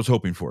that's what I was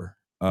hoping for.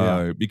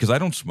 Because I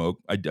don't smoke.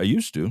 I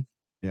used to.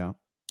 Yeah.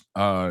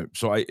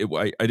 So I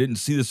didn't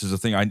see this as a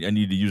thing I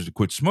need to use to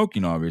quit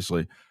smoking,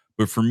 obviously.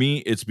 But for me,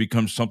 it's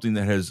become something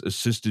that has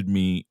assisted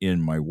me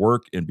in my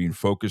work and being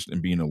focused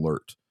and being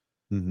alert.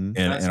 Mm-hmm.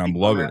 Can I And I'm speak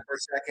on loving that it. for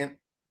a second?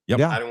 Yep.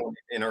 Yeah. I don't want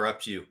to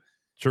interrupt you.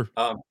 Sure.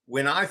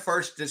 When I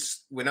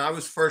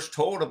was first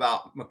told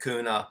about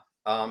Mucuna,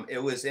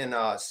 it was in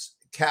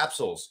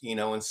capsules,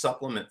 in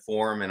supplement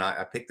form, and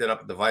I picked it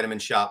up at the vitamin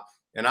shop.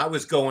 And I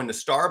was going to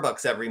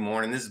Starbucks every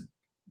morning. This is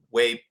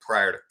way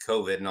prior to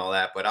COVID and all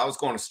that, but I was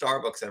going to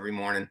Starbucks every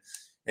morning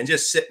and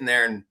just sitting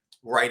there and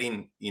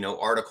writing,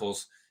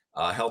 articles,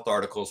 health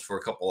articles for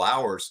a couple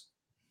hours.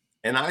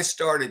 And I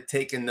started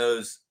taking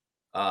those.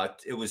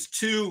 It was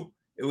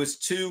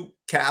two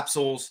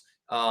capsules.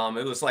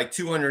 It was like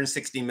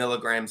 260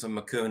 milligrams of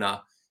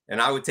Mucuna, and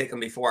I would take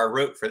them before I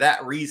wrote for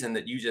that reason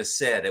that you just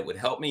said. It would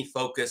help me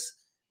focus.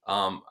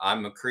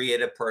 I'm a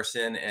creative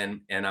person,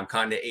 and I'm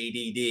kind of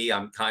ADD.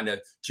 I'm kind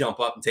of jump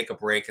up and take a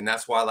break, and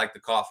that's why I like the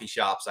coffee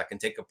shops. I can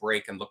take a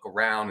break and look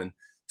around and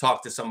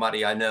talk to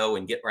somebody I know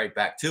and get right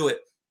back to it.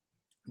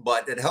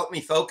 But it helped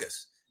me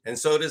focus, and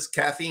so does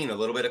caffeine, a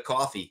little bit of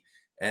coffee,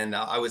 and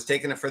I was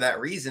taking it for that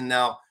reason.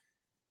 Now,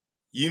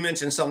 you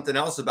mentioned something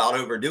else about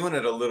overdoing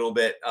it a little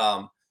bit.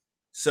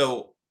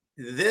 So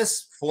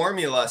this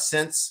formula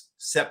since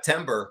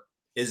September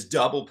is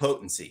double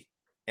potency.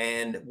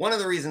 And one of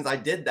the reasons I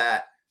did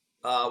that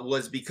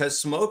was because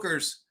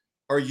smokers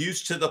are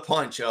used to the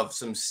punch of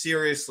some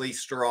seriously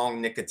strong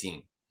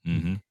nicotine.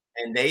 Mm-hmm.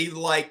 And they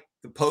like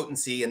the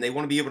potency and they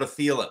want to be able to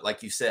feel it,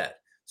 like you said.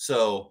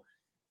 So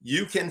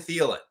you can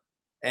feel it.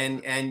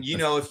 And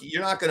if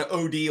you're not going to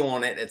OD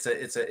on it,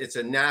 it's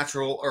a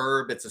natural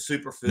herb. It's a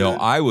superfood. No,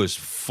 I was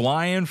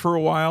flying for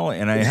a while,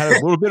 and I had a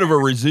little bit of a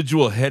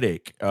residual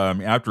headache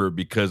after it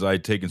because I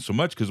had taken so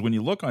much. Because when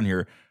you look on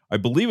here, I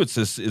believe it's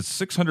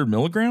 600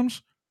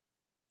 milligrams.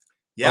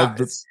 Yeah,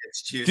 it's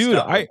juiced dude.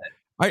 up.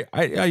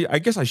 I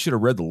guess I should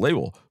have read the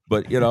label,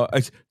 but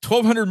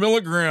 1,200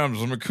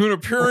 milligrams of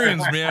Mucuna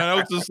Pruriens, man. I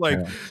was just like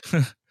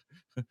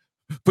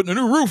putting a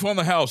new roof on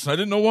the house, and I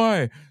didn't know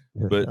why.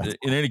 But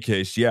in any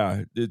case,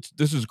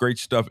 this is great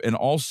stuff. And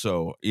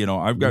also,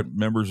 I've got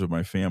members of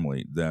my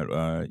family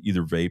that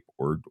either vape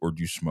or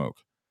do smoke.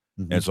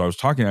 Mm-hmm. And so I was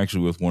talking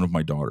actually with one of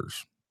my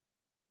daughters,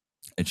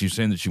 and she's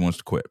saying that she wants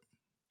to quit.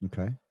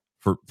 Okay.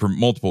 For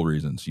multiple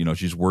reasons.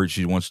 She's worried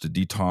she wants to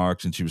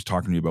detox, and she was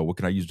talking to me about what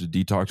can I use to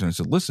detox. And I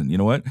said, listen, you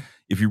know what?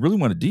 If you really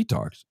want to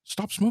detox,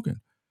 stop smoking.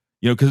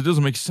 Because it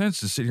doesn't make sense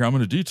to sit here, I'm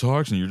going to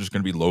detox, and you're just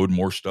going to be loading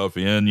more stuff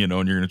in, and you're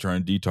going to try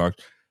and detox.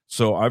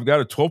 So I've got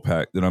a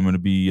 12-pack that I'm going to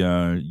be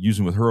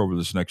using with her over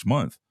this next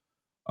month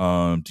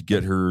to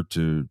get her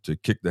to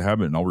kick the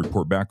habit, and I'll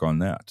report back on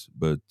that.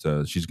 But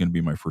she's going to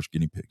be my first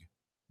guinea pig.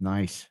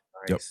 Nice.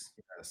 Yep.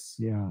 Yes.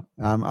 Yeah.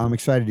 I'm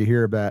excited to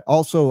hear about it.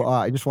 Also,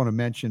 I just want to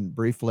mention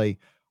briefly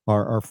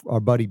our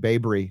buddy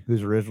Babry,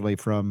 who's originally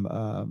from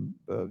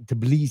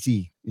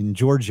Tbilisi in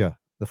Georgia,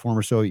 the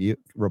former Soviet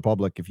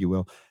Republic, if you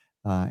will.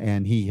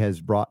 And he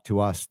has brought to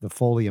us the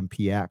Folium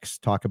PX,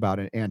 talk about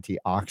an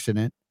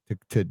antioxidant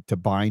to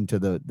bind to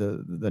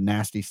the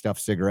nasty stuff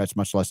cigarettes,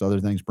 much less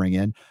other things bring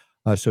in.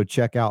 So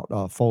check out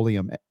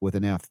Folium with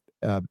an F,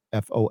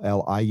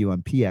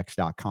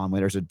 FOLIUMPX.com.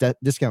 There's a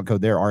discount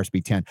code there,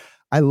 RSB10.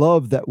 I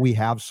love that we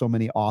have so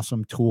many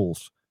awesome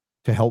tools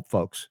to help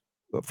folks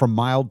from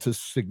mild to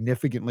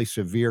significantly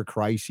severe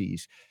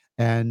crises.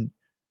 And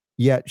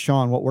yet,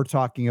 Sean, what we're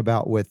talking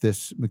about with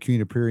this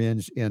Mucuna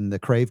Pruriens and the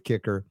Krave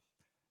Kicker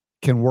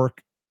can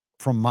work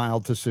from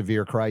mild to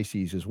severe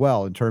crises as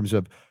well, in terms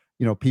of,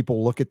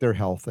 people look at their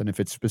health. And if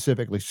it's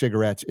specifically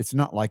cigarettes, it's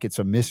not like it's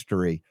a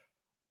mystery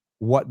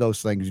what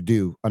those things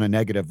do in a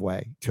negative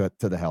way to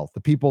the health.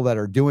 The people that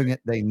are doing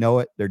it, they know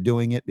it. They're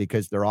doing it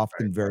because they're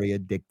often very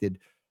addicted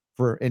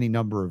for any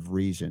number of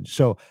reasons.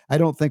 So I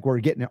don't think we're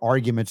getting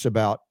arguments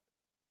about,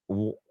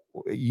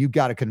 you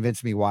got to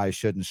convince me why I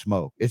shouldn't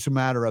smoke. It's a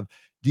matter of,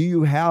 do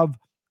you have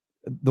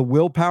the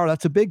willpower?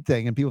 That's a big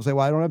thing. And people say,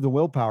 well, I don't have the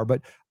willpower.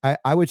 But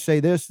I would say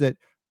this, that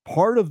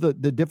part of the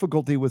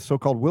difficulty with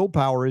so-called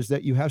willpower is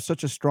that you have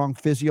such a strong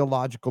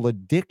physiological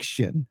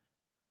addiction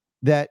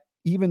that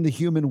even the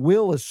human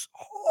will is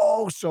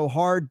so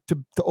hard to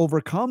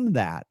overcome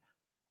that.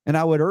 And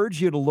I would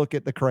urge you to look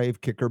at the Krave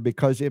Kicker,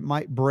 because it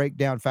might break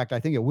down. In fact, I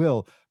think it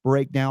will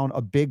break down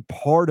a big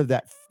part of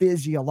that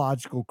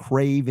physiological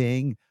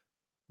craving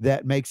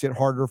that makes it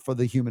harder for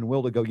the human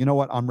will to go, you know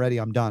what, I'm ready,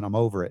 I'm done, I'm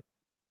over it.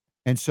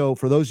 And so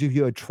for those of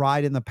you who had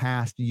tried in the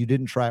past and you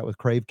didn't try it with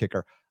Krave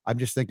Kicker, I'm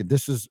just thinking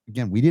this is,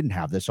 again, we didn't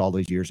have this all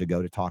those years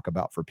ago to talk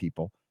about for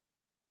people.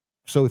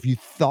 So if you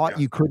thought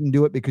you couldn't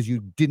do it because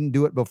you didn't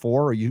do it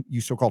before, or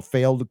you so-called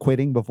failed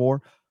quitting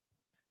before,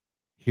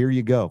 here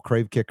you go.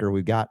 Krave Kicker.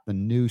 We've got the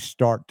new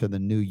start to the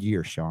new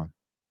year, Sean.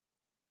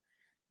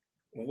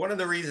 One of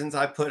the reasons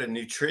I put a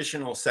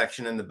nutritional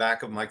section in the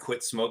back of my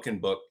Quit Smoking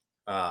book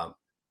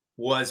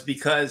was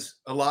because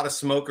a lot of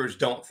smokers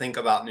don't think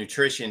about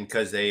nutrition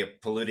because they are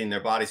polluting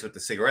their bodies with the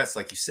cigarettes,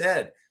 like you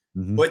said.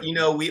 Mm-hmm. But,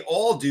 we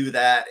all do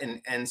that.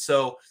 And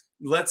so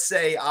let's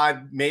say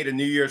I've made a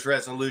New Year's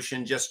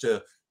resolution just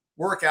to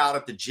work out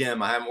at the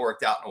gym. I haven't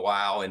worked out in a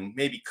while, and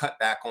maybe cut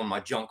back on my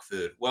junk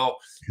food. Well,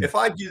 if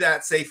I do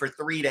that, say for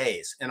 3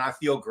 days, and I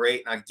feel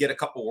great and I get a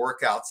couple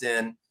workaux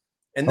in,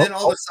 and then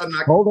all of a sudden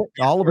hold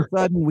it. All of a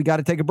sudden, we got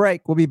to take a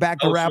break. We'll be back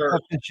to wrap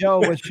up the show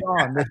with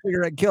Sean, the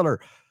cigarette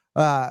killer.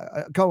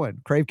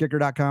 Cohen,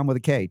 KraveKicker.com with a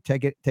K.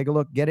 Take a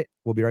look, get it.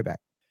 We'll be right back.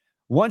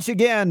 Once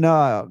again,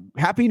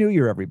 Happy New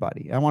Year,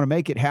 everybody. I want to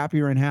make it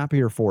happier and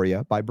happier for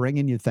you by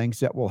bringing you things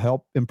that will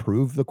help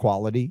improve the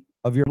quality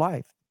of your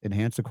life,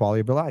 enhance the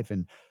quality of your life.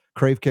 And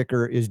Krave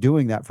Kicker is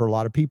doing that for a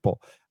lot of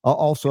people.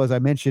 Also, as I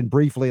mentioned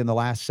briefly in the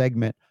last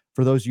segment,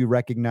 for those of you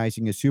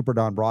recognizing, as Super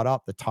Don brought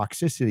up, the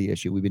toxicity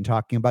issue. We've been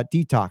talking about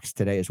Detox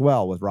today as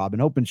well with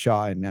Robyn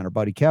Openshaw and our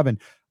buddy Kevin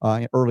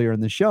earlier in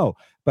the show.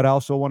 But I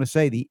also want to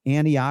say the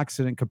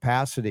antioxidant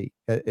capacity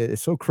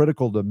is so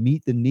critical to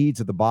meet the needs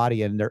of the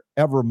body, and they're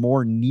ever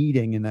more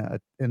needing in an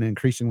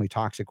increasingly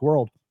toxic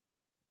world.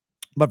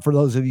 But for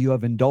those of you who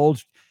have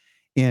indulged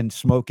in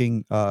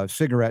smoking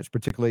cigarettes,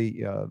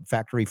 particularly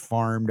factory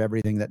farmed,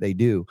 everything that they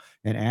do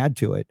and add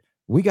to it,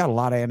 we got a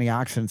lot of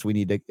antioxidants we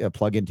need to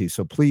plug into.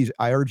 So please,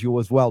 I urge you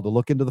as well to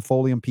look into the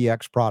Folium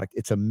PX product.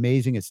 It's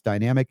amazing. It's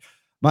dynamic.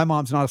 My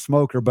mom's not a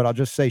smoker, but I'll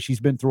just say she's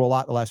been through a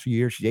lot the last few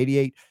years. She's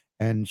 88,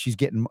 and she's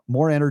getting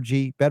more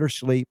energy, better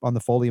sleep on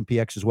the Folium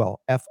PX as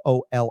well.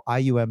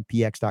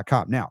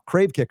 FOLIUMPX.com. Now,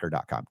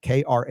 KraveKicker.com,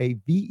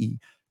 KRAVE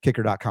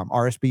kicker.com.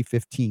 RSB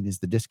 15 is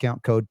the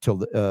discount code till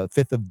the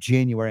 5th of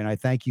January. And I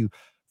thank you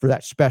for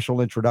that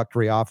special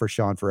introductory offer,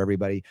 Sean, for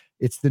everybody.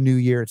 It's the new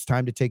year. It's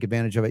time to take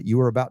advantage of it. You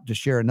were about to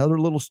share another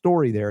little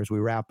story there as we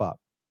wrap up.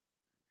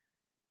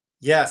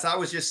 Yes, I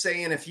was just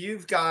saying, if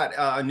you've got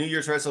a New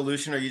Year's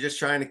resolution, or you're just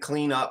trying to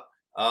clean up,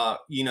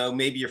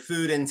 maybe your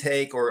food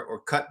intake,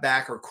 or cut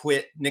back or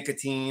quit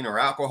nicotine or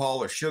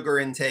alcohol or sugar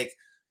intake.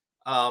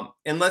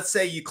 And let's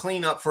say you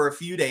clean up for a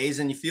few days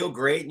and you feel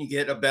great and you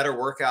get a better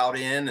workout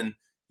in and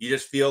you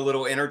just feel a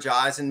little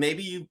energized, and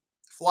maybe you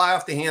fly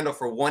off the handle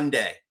for one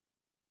day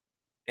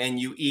and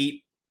you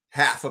eat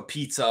half a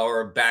pizza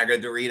or a bag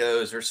of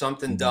Doritos or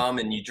something dumb,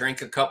 and you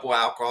drink a couple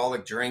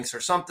alcoholic drinks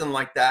or something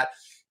like that,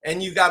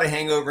 and you got a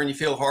hangover and you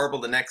feel horrible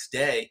the next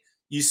day.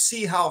 You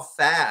see how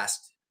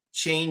fast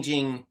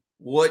changing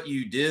what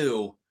you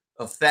do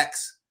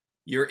affects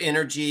your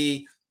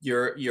energy,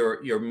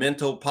 your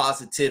mental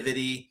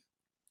positivity.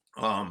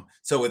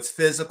 So it's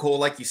physical,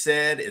 like you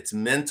said, it's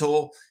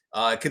mental,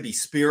 it could be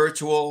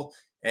spiritual.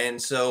 And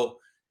so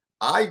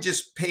I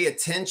just pay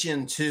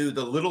attention to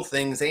the little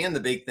things and the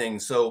big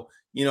things. So,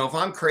 if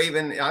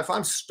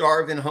I'm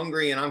starving,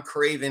 hungry, and I'm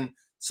craving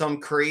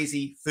some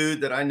crazy food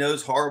that I know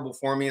is horrible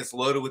for me, it's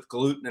loaded with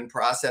gluten and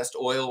processed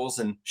oils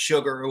and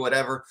sugar or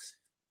whatever,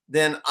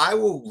 then I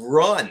will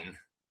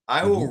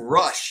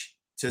rush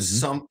to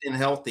something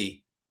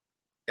healthy.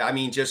 I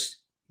mean, just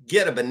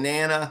get a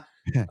banana,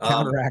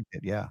 counteract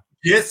it. Yeah.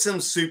 Get some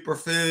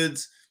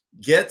superfoods,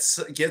 get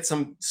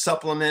some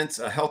supplements,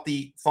 a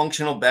healthy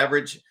functional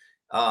beverage,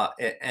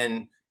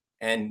 and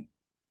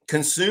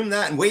consume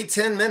that, and wait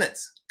 10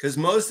 minutes. Because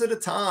most of the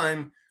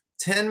time,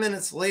 10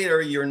 minutes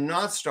later, you're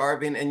not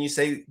starving, and you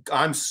say,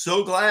 I'm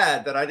so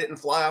glad that I didn't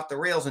fly off the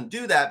rails and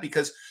do that.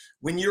 Because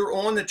when you're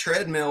on the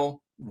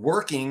treadmill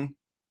working,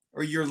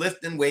 or you're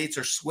lifting weights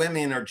or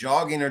swimming or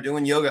jogging or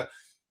doing yoga,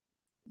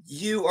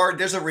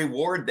 there's a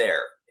reward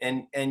there,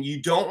 and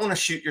you don't want to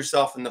shoot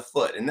yourself in the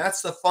foot. And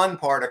that's the fun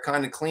part of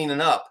kind of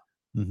cleaning up.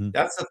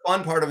 That's the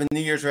fun part of a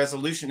New Year's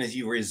resolution, is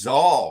you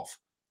resolve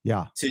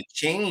to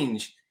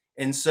change.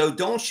 And so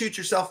don't shoot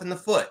yourself in the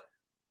foot.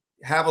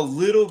 Have a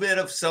little bit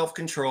of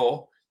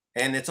self-control,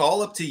 and it's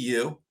all up to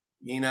you.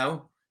 You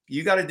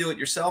got to do it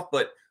yourself,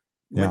 but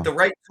with the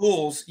right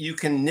tools, you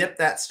can nip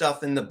that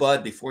stuff in the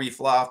bud before you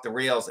fly off the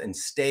rails and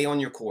stay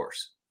on your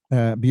course.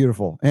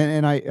 Beautiful.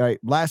 And I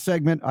last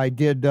segment, I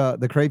did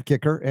the Krave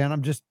Kicker, and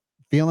I'm just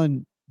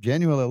feeling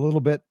genuinely a little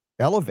bit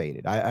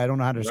elevated. I don't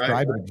know how to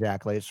describe it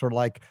exactly. It's sort of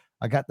like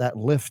I got that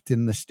lift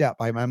in the step.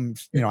 I'm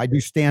I do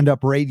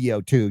stand-up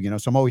radio too,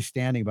 so I'm always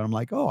standing, but I'm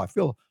like, oh, I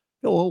feel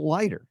a little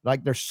lighter.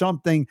 Like there's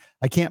something,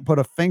 I can't put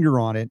a finger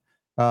on it.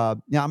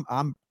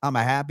 I'm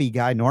a happy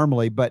guy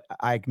normally, but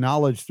I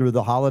acknowledge through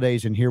the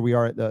holidays, and here we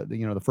are at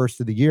the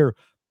first of the year.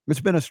 It's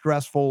been a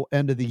stressful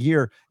end of the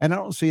year, and I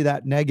don't see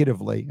that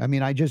negatively. I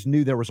mean, I just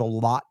knew there was a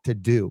lot to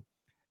do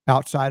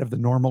outside of the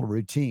normal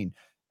routine,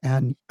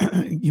 and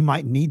you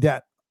might need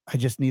that. I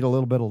just need a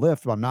little bit of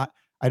lift.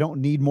 I don't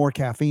need more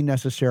caffeine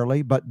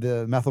necessarily, but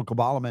the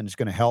methylcobalamin is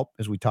going to help,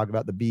 as we talk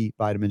about the B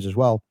vitamins as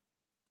well.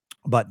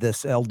 But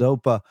this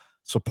L-Dopa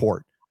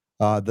support,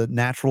 the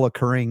natural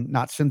occurring,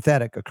 not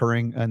synthetic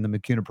occurring in the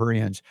Mucuna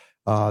Pruriens,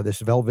 this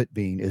velvet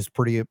bean is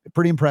pretty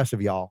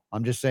impressive, y'all.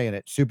 I'm just saying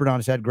it. Super Don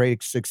has had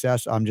great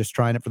success. I'm just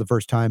trying it for the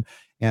first time,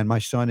 and my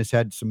son has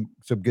had some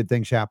good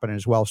things happening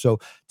as well. So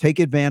take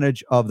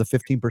advantage of the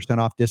 15%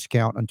 off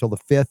discount until the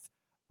 5th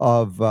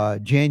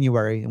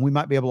January, and we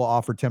might be able to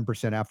offer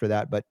 10% after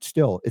that, but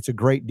still, it's a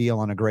great deal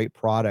on a great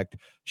product,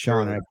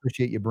 Sean. And I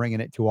appreciate you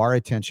bringing it to our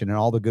attention and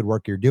all the good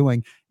work you're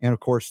doing. And of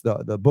course,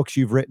 the books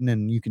you've written,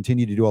 and you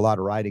continue to do a lot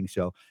of writing.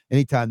 So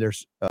anytime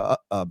there's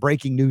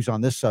breaking news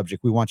on this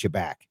subject, we want you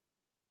back.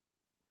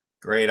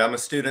 Great. I'm a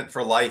student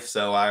for life,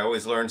 so I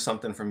always learn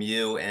something from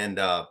you, and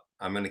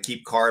I'm going to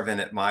keep carving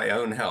at my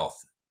own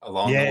health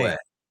along the way.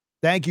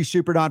 Thank you,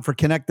 Super Don, for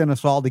connecting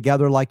us all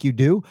together like you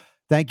do.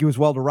 Thank you as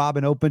well to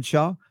Robyn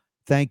Openshaw.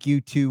 Thank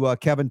you to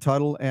Kevin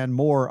Tuttle and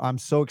more. I'm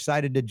so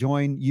excited to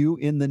join you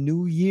in the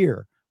new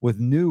year with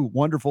new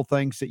wonderful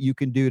things that you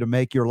can do to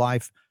make your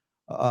life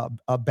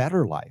a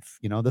better life.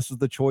 You know, this is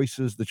the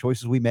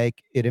choices we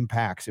make, it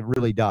impacts. It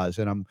really does.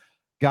 And I'm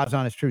God's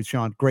honest truth,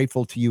 Sean,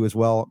 grateful to you as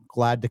well.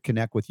 Glad to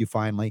connect with you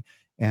finally.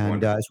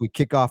 And as we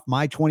kick off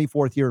my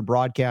 24th year in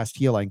broadcast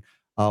healing,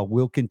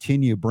 we'll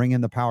continue bringing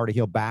the power to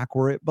heal back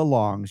where it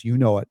belongs. You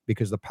know it,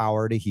 because the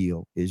power to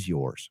heal is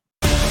yours.